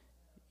 that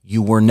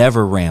you were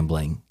never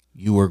rambling.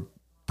 You were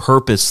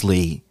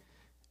purposely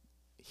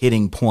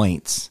hitting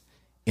points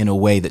in a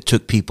way that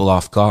took people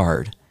off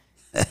guard,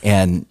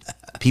 and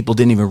people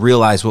didn't even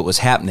realize what was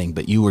happening,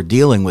 but you were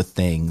dealing with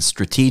things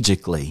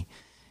strategically.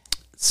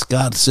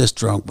 Scott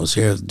Sistrunk was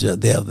here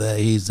the other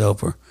day. He's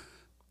over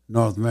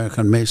North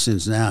American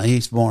Missions now.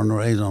 He's born and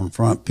raised on the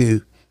front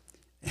pew.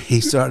 He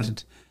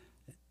started,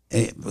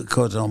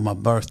 because on my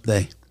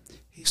birthday,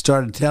 he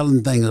started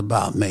telling things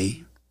about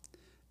me.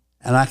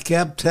 And I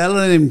kept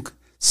telling him,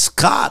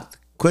 Scott,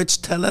 quit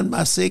telling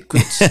my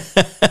secrets.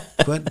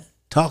 Quit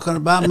talking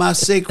about my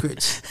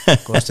secrets.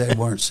 Of course, they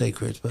weren't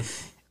secrets, but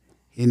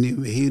he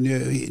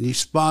knew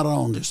spot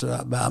on just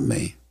about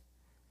me.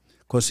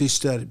 Of course, he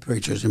studied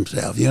preachers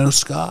himself. You know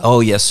Scott? Oh,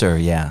 yes, sir,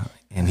 yeah.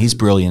 And he's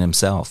brilliant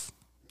himself.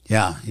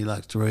 Yeah, he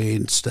likes to read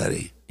and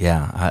study.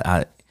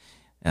 Yeah,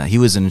 he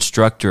was an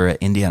instructor at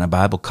Indiana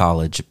Bible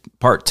College,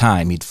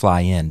 part-time. He'd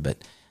fly in,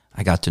 but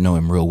I got to know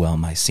him real well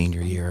my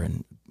senior year,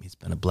 and he's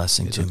been a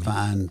blessing to me. He's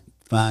a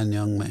fine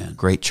young man.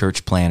 Great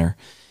church planner.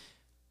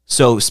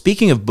 So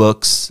speaking of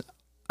books,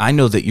 I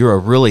know that you're a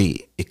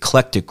really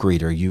eclectic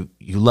reader. You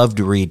love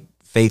to read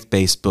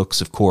faith-based books,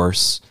 of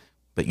course,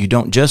 but you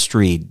don't just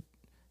read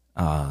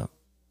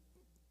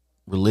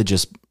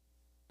religious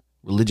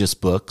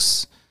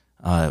books,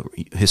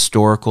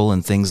 historical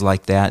and things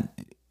like that.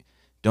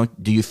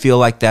 Do you feel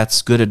like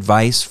that's good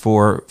advice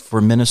for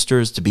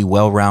ministers to be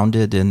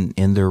well-rounded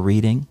in their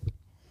reading?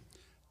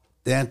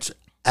 That's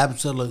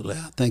absolutely.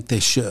 I think they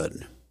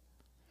should.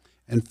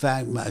 In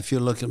fact, if you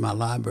look at my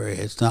library,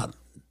 it's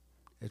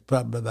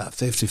probably about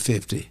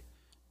 50-50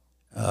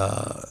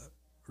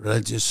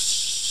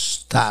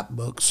 religious type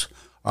books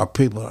or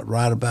people that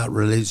write about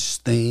religious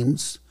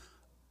themes.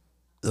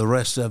 The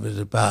rest of it is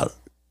about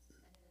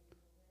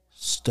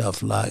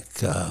stuff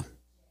like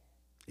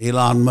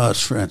Elon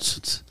Musk, for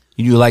instance.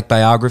 You like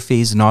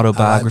biographies and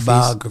autobiographies? I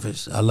like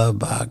biographies. I love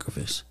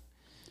biographies.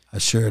 I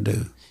sure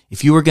do.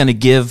 If you were going to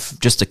give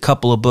just a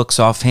couple of books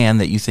offhand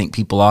that you think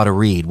people ought to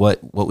read, what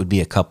would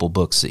be a couple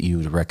books that you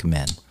would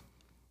recommend?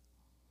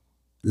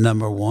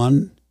 Number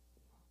one,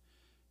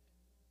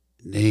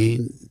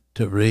 need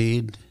to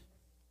read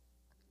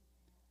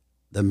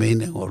The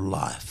Meaning of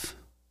Life.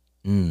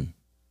 Mm.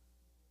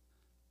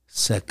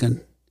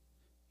 Second,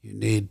 you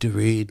need to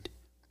read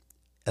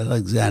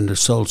Alexander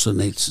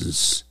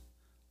Solzhenitsyn's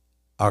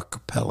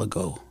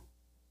Archipelago.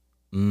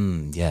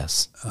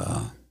 Yes.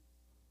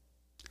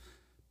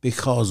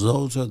 Because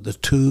those are the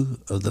two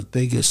of the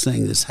biggest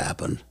things that's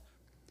happened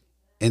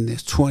in the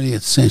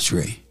 20th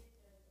century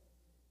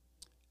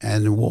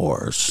and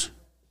wars.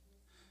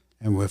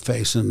 And we're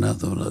facing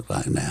another one look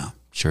like now.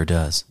 Sure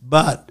does.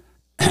 But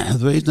the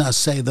reason I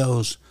say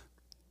those,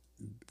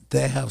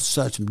 they have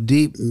such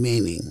deep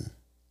meaning.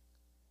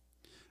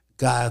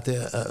 Guy out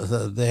there,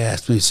 they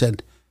asked me,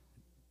 said,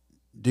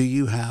 do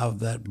you have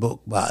that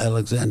book by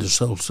Alexander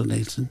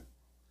Solzhenitsyn?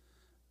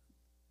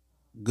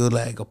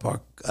 Gulag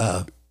Park.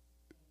 I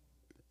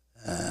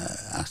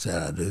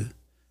said, I do.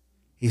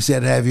 He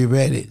said, have you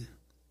read it?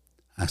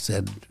 I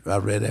said, I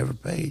read every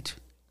page.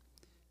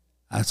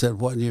 I said,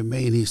 what do you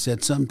mean? He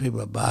said, some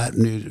people buy it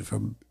and use it for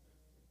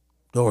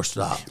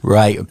doorstop.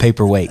 Right, a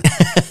paperweight.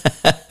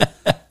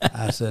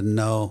 I said,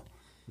 no,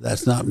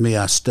 that's not me.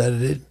 I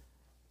studied it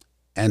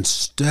and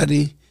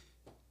study.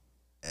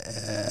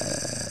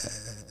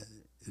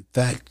 In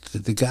fact,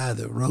 the guy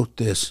that wrote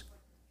this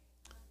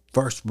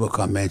first book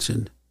I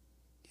mentioned,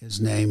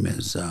 his name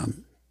is,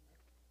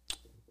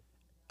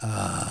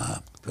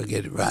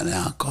 forget it right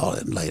now, I'll call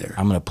it later.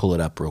 I'm going to pull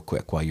it up real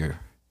quick while you're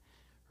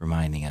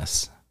reminding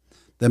us.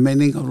 The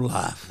Meaning of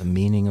Life. The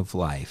Meaning of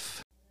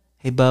Life.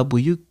 Hey, Bub, will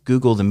you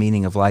Google The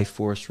Meaning of Life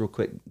for us real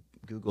quick?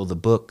 Google the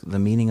book, The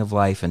Meaning of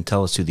Life, and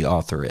tell us who the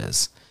author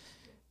is.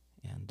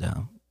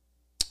 And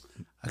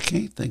I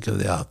can't think of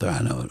the author.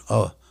 I know it.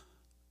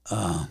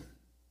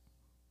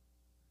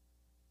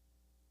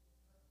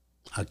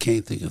 I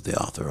can't think of the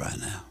author right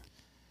now.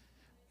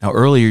 Now,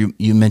 earlier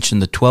you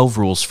mentioned the 12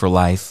 Rules for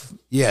Life.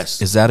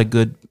 Yes. Is that a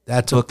good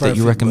book that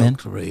you recommend?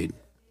 Book to read.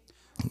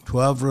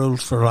 12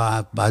 Rules for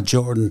Life by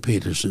Jordan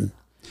Peterson.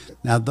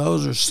 Now,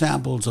 those are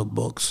samples of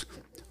books.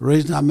 The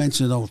reason I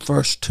mentioned those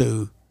first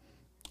two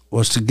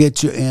was to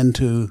get you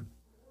into,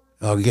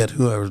 or get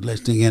whoever's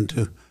listening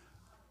into,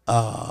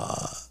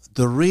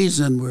 the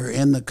reason we're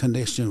in the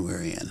condition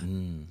we're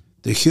in.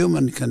 The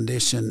human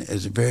condition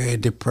is very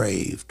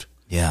depraved.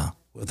 Yeah.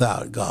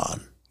 Without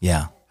God.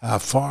 Yeah. How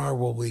far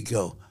will we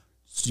go?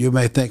 So you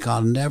may think,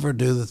 I'll never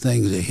do the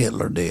things that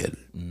Hitler did,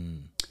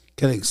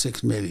 killing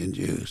 6 million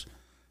Jews.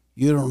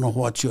 You don't know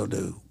what you'll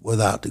do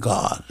without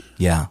God.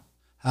 Yeah.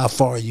 How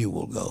far you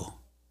will go.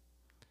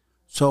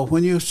 So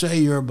when you say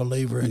you're a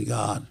believer in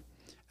God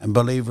and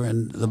believer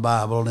in the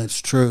Bible and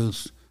its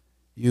truths,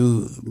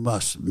 you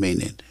must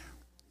mean it.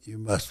 You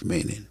must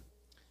mean it.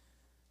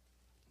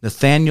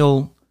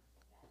 Nathaniel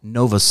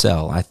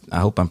Novosel, I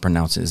hope I'm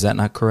pronouncing it. Is that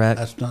not correct?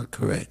 That's not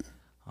correct.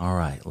 All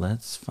right,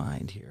 let's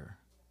find here.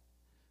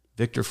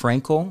 Viktor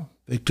Frankl?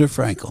 Viktor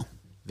Frankl.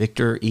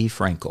 Viktor E.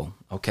 Frankl.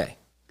 Okay.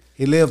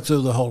 He lived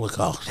through the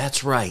Holocaust.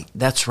 That's right.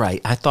 That's right.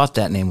 I thought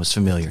that name was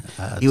familiar.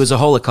 He was a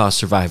Holocaust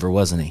survivor,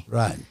 wasn't he?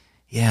 Right.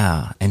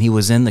 Yeah, and he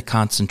was in the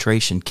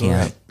concentration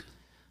camp. Correct.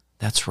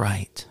 That's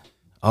right.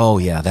 Oh,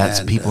 yeah,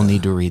 people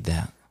need to read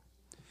that.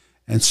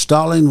 And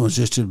Stalin was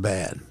just as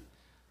bad.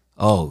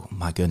 Oh,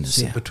 my goodness.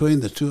 See, yeah. between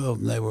the two of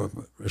them, they were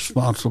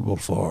responsible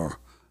for,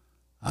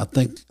 I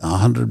think,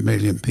 100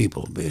 million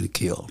people being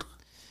killed.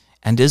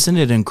 And isn't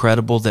it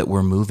incredible that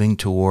we're moving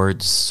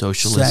towards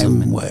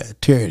socialism? Same way,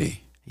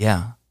 tyranny.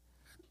 Yeah.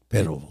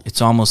 Pitiful.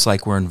 It's almost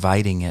like we're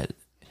inviting it.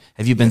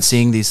 Have you been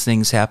seeing these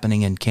things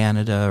happening in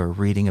Canada or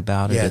reading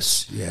about it?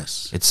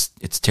 Yes.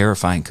 It's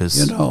terrifying because...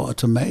 You know,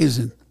 it's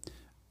amazing.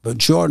 But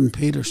Jordan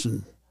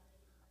Peterson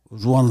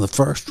was one of the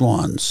first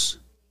ones.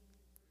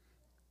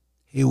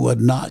 He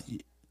would not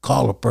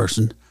call a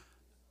person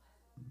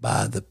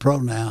by the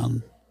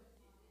pronoun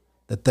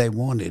that they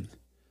wanted,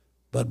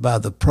 but by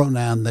the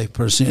pronoun they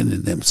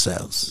presented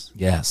themselves.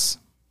 Yes.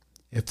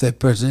 If they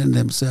presented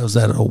themselves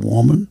as a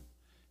woman,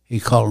 he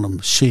called them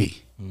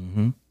she.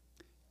 Mm-hmm.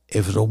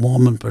 If a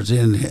woman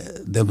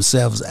presented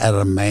themselves as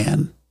a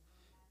man,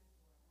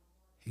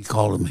 he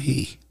called them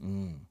he.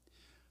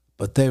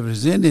 But they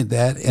resented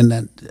that in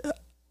that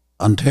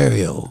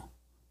Ontario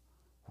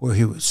where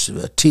he was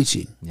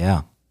teaching.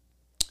 Yeah.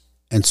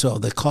 And so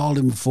they called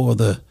him before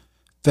the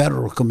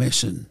Federal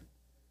Commission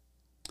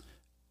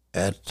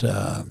at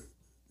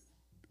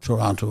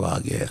Toronto, I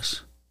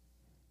guess.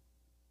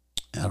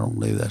 I don't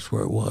believe that's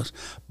where it was.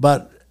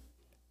 But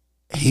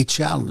he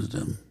challenged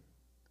them.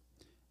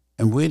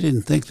 And we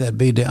didn't think that'd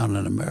be down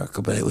in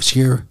America, but it was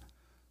here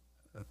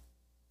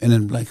and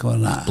in blink of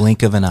an eye.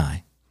 Blink of an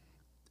eye.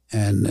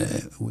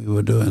 And we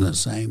were doing the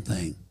same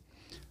thing.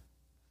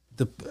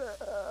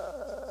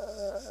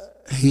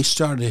 He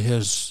started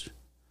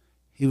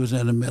he was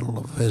in the middle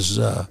of his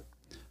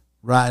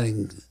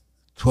writing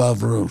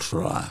 12 Rules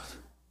for Life.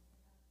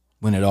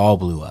 When it all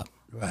blew up.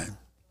 Right.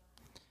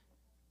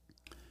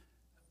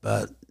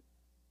 But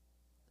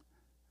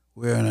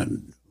we're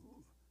in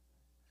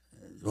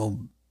a,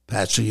 old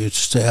pastor used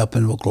to stay up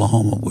in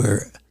Oklahoma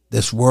where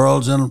this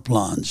world's in a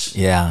plunge.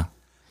 Yeah.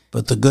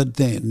 But the good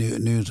thing,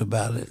 news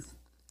about it,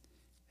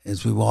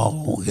 is we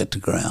all won't hit the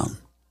ground.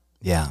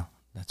 Yeah,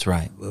 that's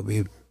right. We'll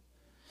be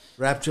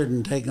raptured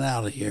and taken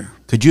out of here.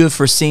 Could you have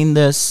foreseen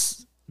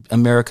this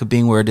America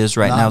being where it is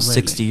right Not now, really.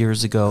 60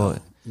 years ago?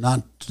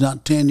 Not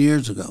 10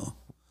 years ago.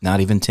 Not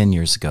even 10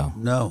 years ago.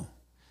 No,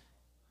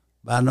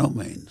 by no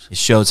means. It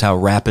shows how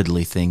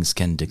rapidly things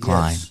can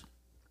decline. Yes.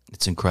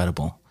 It's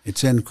incredible.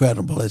 It's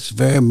incredible. It's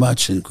very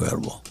much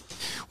incredible.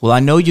 Well, I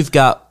know you've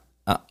got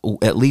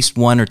at least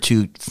one or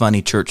two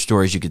funny church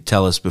stories you could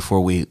tell us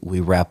before we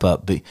wrap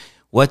up. But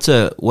what's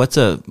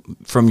a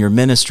from your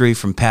ministry,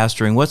 from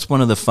pastoring, what's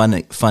one of the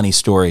funny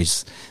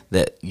stories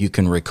that you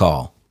can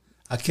recall?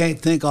 I can't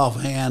think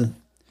offhand,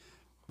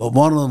 but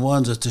one of the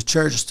ones that the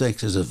church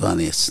thinks is the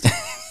funniest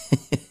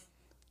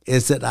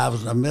is that I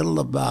was in the middle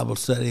of Bible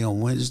study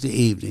on Wednesday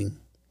evening,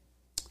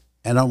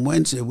 and on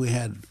Wednesday we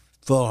had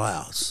full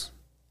house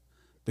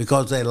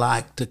because they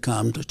like to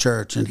come to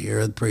church and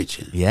hear the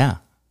preaching. Yeah.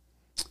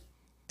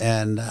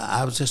 And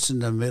I was just in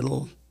the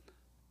middle,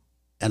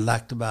 and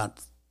like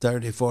about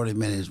 30, 40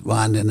 minutes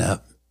winding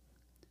up.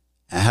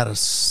 I had a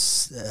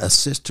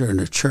sister in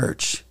the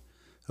church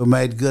who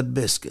made good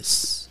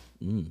biscuits.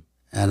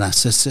 And I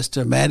said,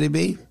 Sister Maddie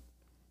B.,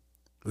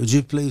 would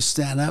you please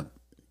stand up?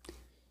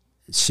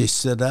 She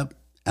stood up,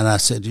 and I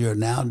said, you're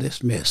now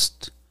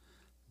dismissed.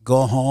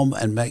 Go home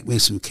and make me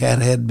some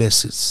cat head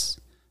biscuits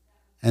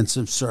and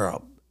some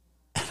syrup.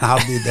 And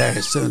I'll be there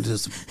as soon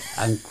as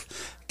I can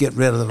get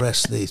rid of the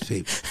rest of these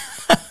people.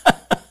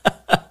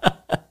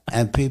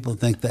 And people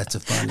think that's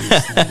the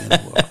funniest thing in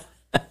the world.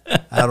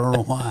 I don't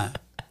know why.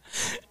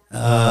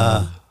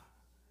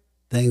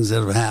 Things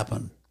that have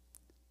happened.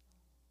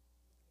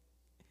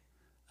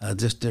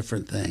 Just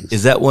different things.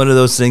 Is that one of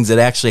those things that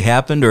actually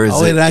happened, or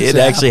is it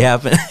actually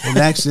happened? It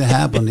actually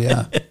happened,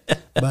 yeah.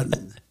 But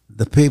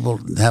the people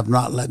have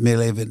not let me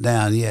live it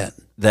down yet.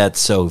 That's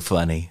so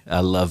funny. I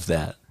love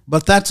that.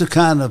 But that's a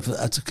kind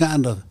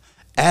of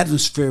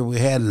atmosphere we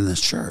had in the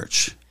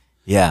church.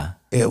 Yeah.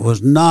 It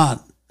was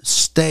not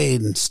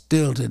staid and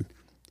stilted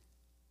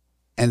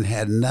and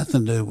had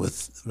nothing to do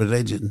with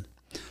religion.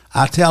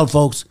 I tell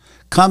folks,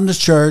 come to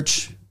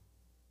church.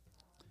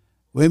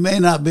 We may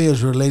not be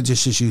as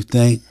religious as you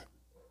think,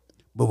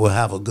 but we'll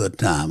have a good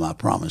time, I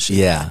promise you.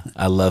 Yeah,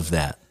 I love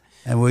that.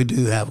 And we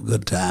do have a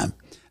good time.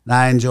 And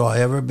I enjoy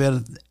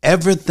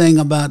everything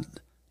about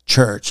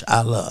church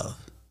I love,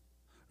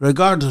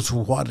 regardless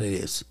of what it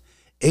is.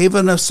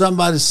 Even if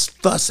somebody's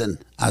fussing,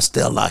 I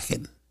still like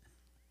it.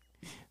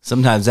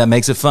 Sometimes that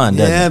makes it fun,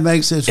 doesn't Yeah, it? it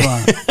makes it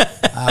fun.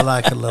 I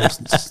like a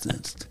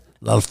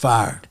little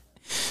fire.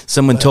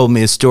 Someone told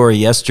me a story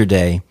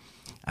yesterday.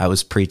 I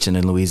was preaching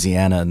in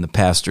Louisiana, and the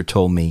pastor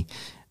told me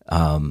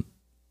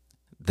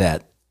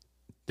that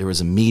there was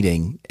a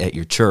meeting at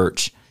your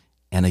church,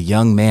 and a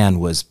young man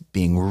was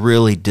being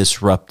really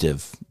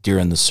disruptive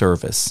during the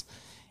service,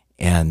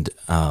 and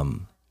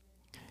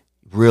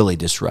really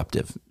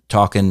disruptive,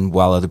 talking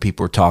while other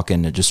people were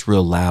talking, and just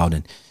real loud.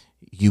 And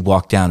you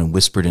walked down and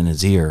whispered in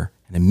his ear,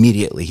 and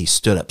immediately he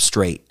stood up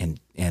straight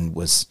and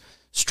was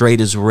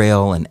straight as a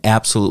rail and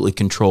absolutely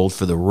controlled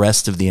for the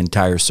rest of the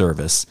entire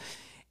service.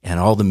 And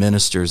all the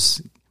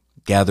ministers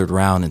gathered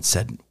around and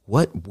said,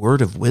 what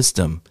word of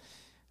wisdom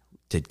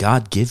did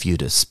God give you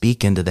to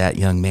speak into that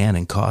young man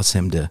and cause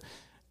him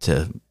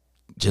to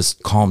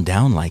just calm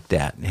down like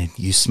that? And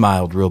you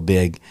smiled real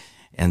big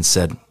and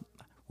said,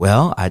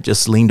 well, I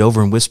just leaned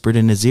over and whispered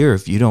in his ear,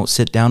 if you don't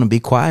sit down and be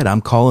quiet,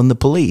 I'm calling the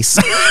police.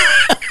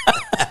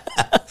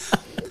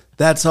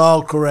 That's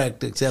all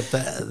correct, except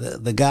that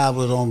the guy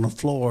was on the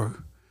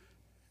floor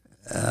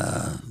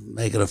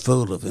making a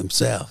fool of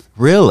himself.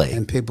 Really?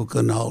 And people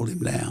couldn't hold him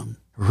down.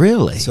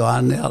 Really? So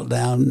I knelt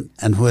down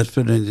and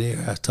whispered in his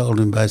ear. I told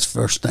him by his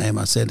first name.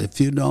 I said, if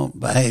you don't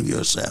behave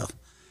yourself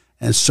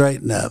and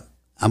straighten up,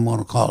 I'm going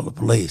to call the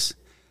police.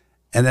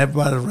 And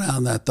everybody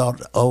around there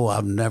thought, oh,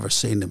 I've never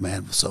seen a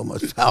man with so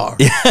much power.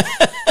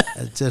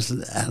 It's just,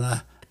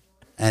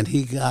 and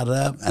he got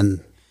up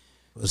and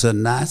was the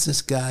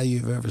nicest guy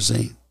you've ever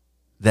seen.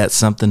 That's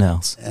something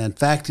else. In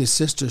fact, his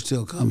sister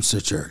still comes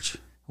to church.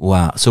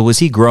 Wow. So was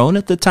he grown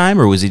at the time,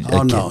 or was he a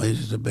Oh, kid? no,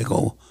 he's a big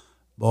old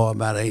boy,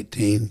 about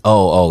 18.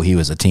 Oh, he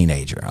was a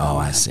teenager. Oh,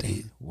 I 19.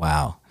 see.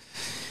 Wow.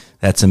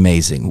 That's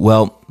amazing.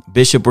 Well,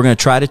 Bishop, we're going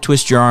to try to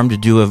twist your arm to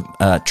do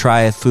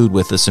try a food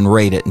with us and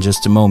rate it in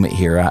just a moment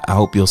here. I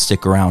hope you'll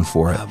stick around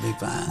for it. I'll be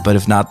fine. But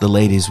if not, the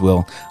ladies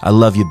will. I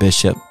love you,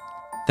 Bishop.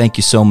 Thank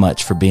you so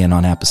much for being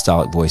on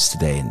Apostolic Voice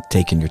today and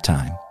taking your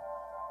time.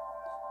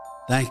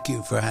 Thank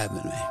you for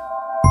having me.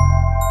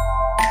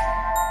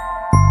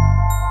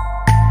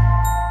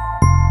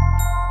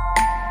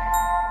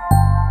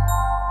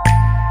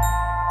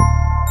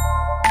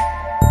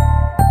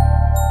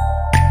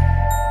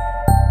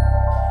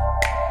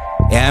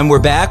 And we're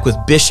back with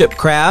Bishop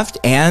Kraft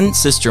and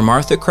Sister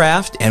Martha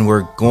Kraft, and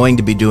we're going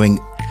to be doing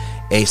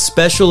a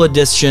special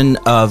edition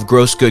of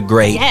Gross Good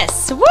Great.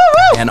 Yes. Woo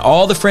woo. And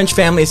all the French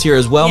family is here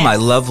as well. Yes. My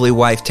lovely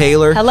wife,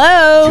 Taylor.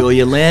 Hello.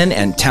 Julia Lynn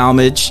and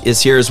Talmadge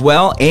is here as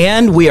well.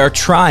 And we are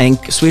trying,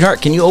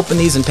 sweetheart, can you open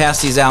these and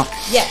pass these out?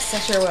 Yes, I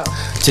sure will.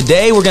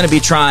 Today we're going to be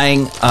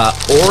trying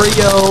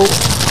Oreo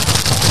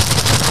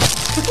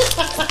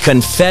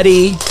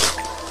confetti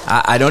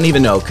I don't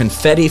even know.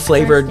 Confetti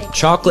flavored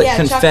chocolate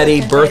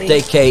confetti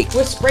birthday cake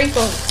with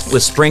sprinkles.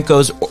 with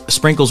sprinkles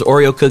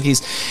Oreo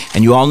cookies.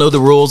 And you all know the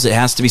rules. It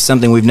has to be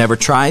something we've never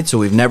tried, so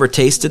we've never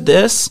tasted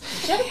this.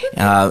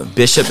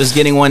 Bishop is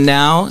getting one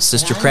now.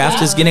 Sister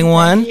Kraft is getting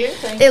one.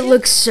 It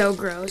looks so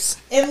gross.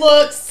 It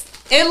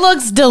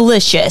looks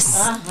delicious.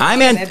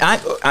 I'm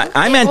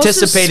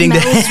anticipating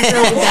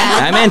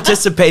I'm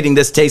anticipating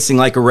this tasting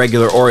like a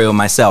regular Oreo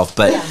myself,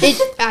 but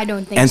I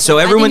don't think and so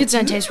I everyone think it's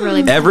gonna taste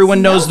really bad.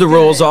 everyone knows the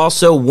rules.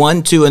 Also,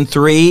 1, 2, and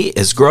 3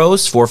 is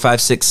gross. 4,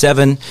 5, 6,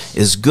 7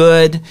 is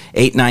good.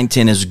 8, 9,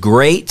 10 is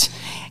great.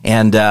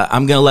 And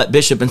I'm going to let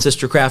Bishop and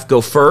Sister Kraft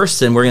go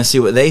first, and we're going to see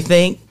what they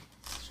think.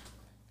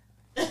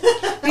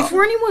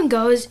 Before anyone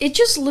goes, it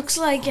just looks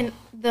like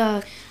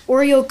the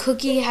Oreo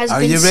cookie has Are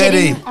been you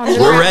sitting ready? on the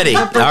We're ready.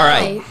 All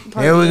right.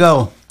 Here we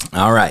go.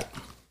 All right.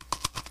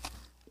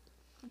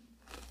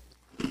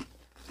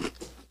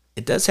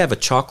 It does have a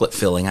chocolate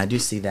filling. I do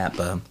see that,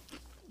 Bub.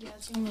 Yeah,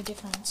 it's the only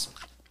difference.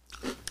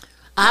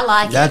 I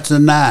like it. That's a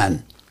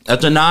 9.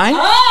 That's a 9?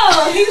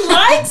 Oh, he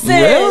likes it.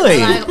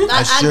 Really?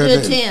 I sure do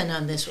a do. 10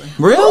 on this one.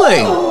 Really?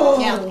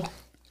 Yeah.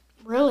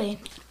 Really?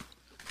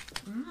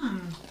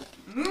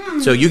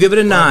 So you give it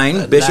a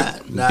 9.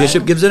 Bishop nine.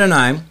 Bishop gives it a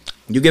 9.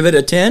 You give it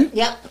a 10?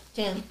 Yep,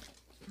 10.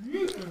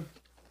 You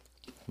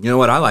know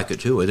what? I like it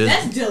too. It is.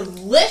 That's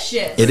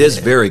delicious. It is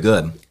very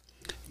good.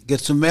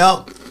 Get some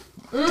milk,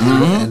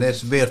 and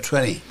this will be a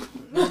 20.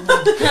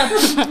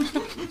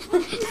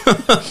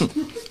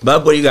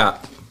 Bub, what do you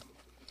got?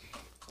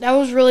 That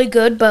was really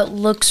good, but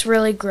looks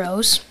really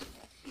gross.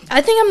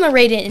 I think I'm gonna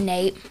rate it an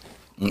 8.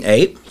 An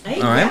 8? Hey,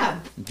 All right. yeah.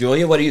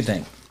 Julia, what do you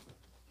think?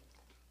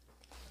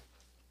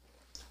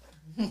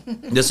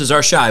 This is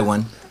our shy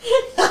one.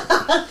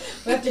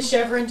 We have to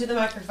shove her into the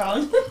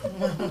microphone.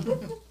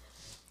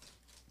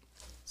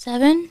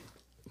 7?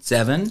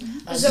 7?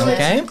 So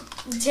Okay.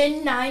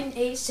 10, 9,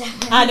 8, 7.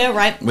 I know,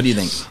 right? What do you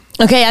think?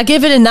 Okay, I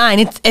give it a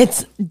 9.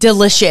 It's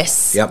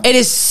delicious. Yep. It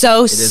is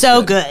so It is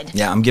so good.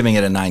 Yeah, I'm giving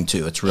it a 9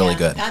 too. It's really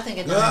good. I think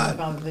it's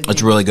probably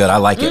It's really good. I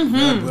like it.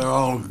 We're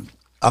all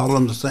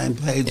on the same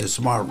page, the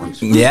smart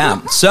ones.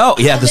 Yeah. So,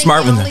 yeah, the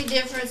smart The one. only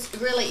difference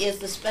really is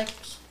the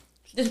specs.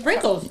 The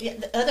sprinkles. Yeah,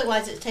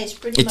 otherwise, it tastes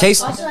pretty It much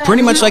tastes like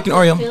pretty much like an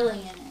Oreo.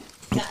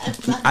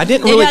 I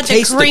didn't really had the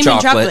taste the cream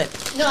and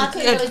chocolate, No, I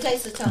couldn't really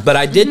taste the chocolate. but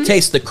I did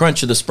taste the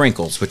crunch of the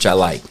sprinkles, which I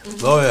like,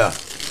 Oh, yeah.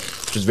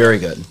 which is very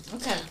good.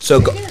 Okay. So,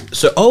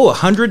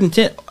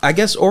 110. I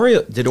guess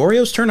did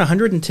Oreos turn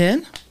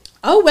 110?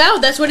 Oh wow,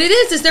 that's what it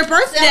is. It's their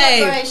birthday.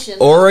 Celebration.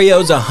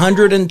 Oreo's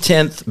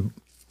 110th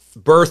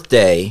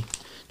birthday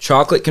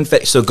chocolate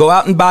confetti. So go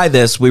out and buy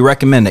this. We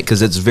recommend it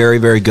because it's very,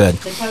 very good.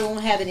 They probably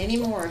won't have it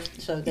anymore.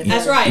 So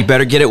That's right. You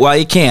better get it while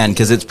you can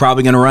because it's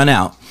probably going to run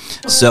out.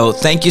 So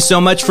thank you so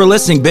much for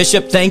listening.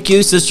 Bishop, thank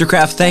you. Sister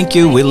Kraft, thank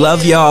you. We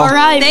love y'all. All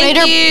right,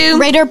 Thank you.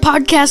 rate our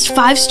podcast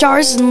 5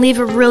 stars and leave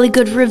a really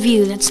good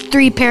review. That's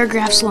 3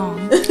 paragraphs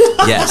long.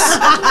 Yes.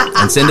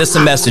 And send us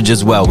a message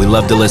as well. We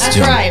love to listen to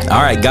them. right.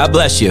 All right. God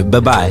bless you.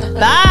 Bye-bye.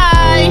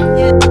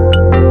 Bye.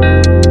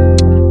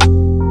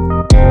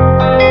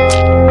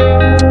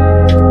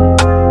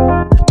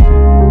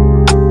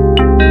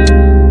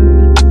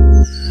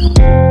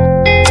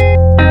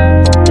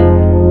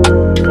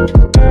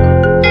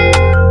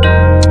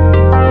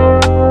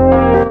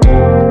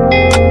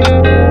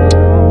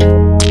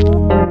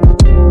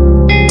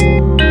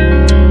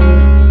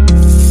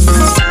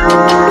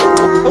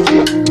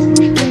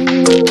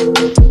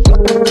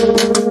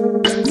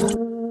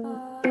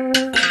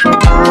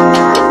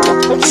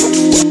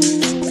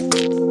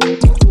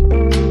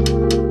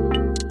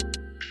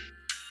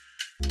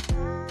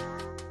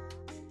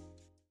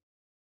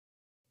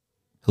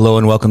 Hello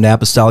and welcome to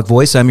Apostolic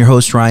Voice. I'm your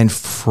host, Ryan.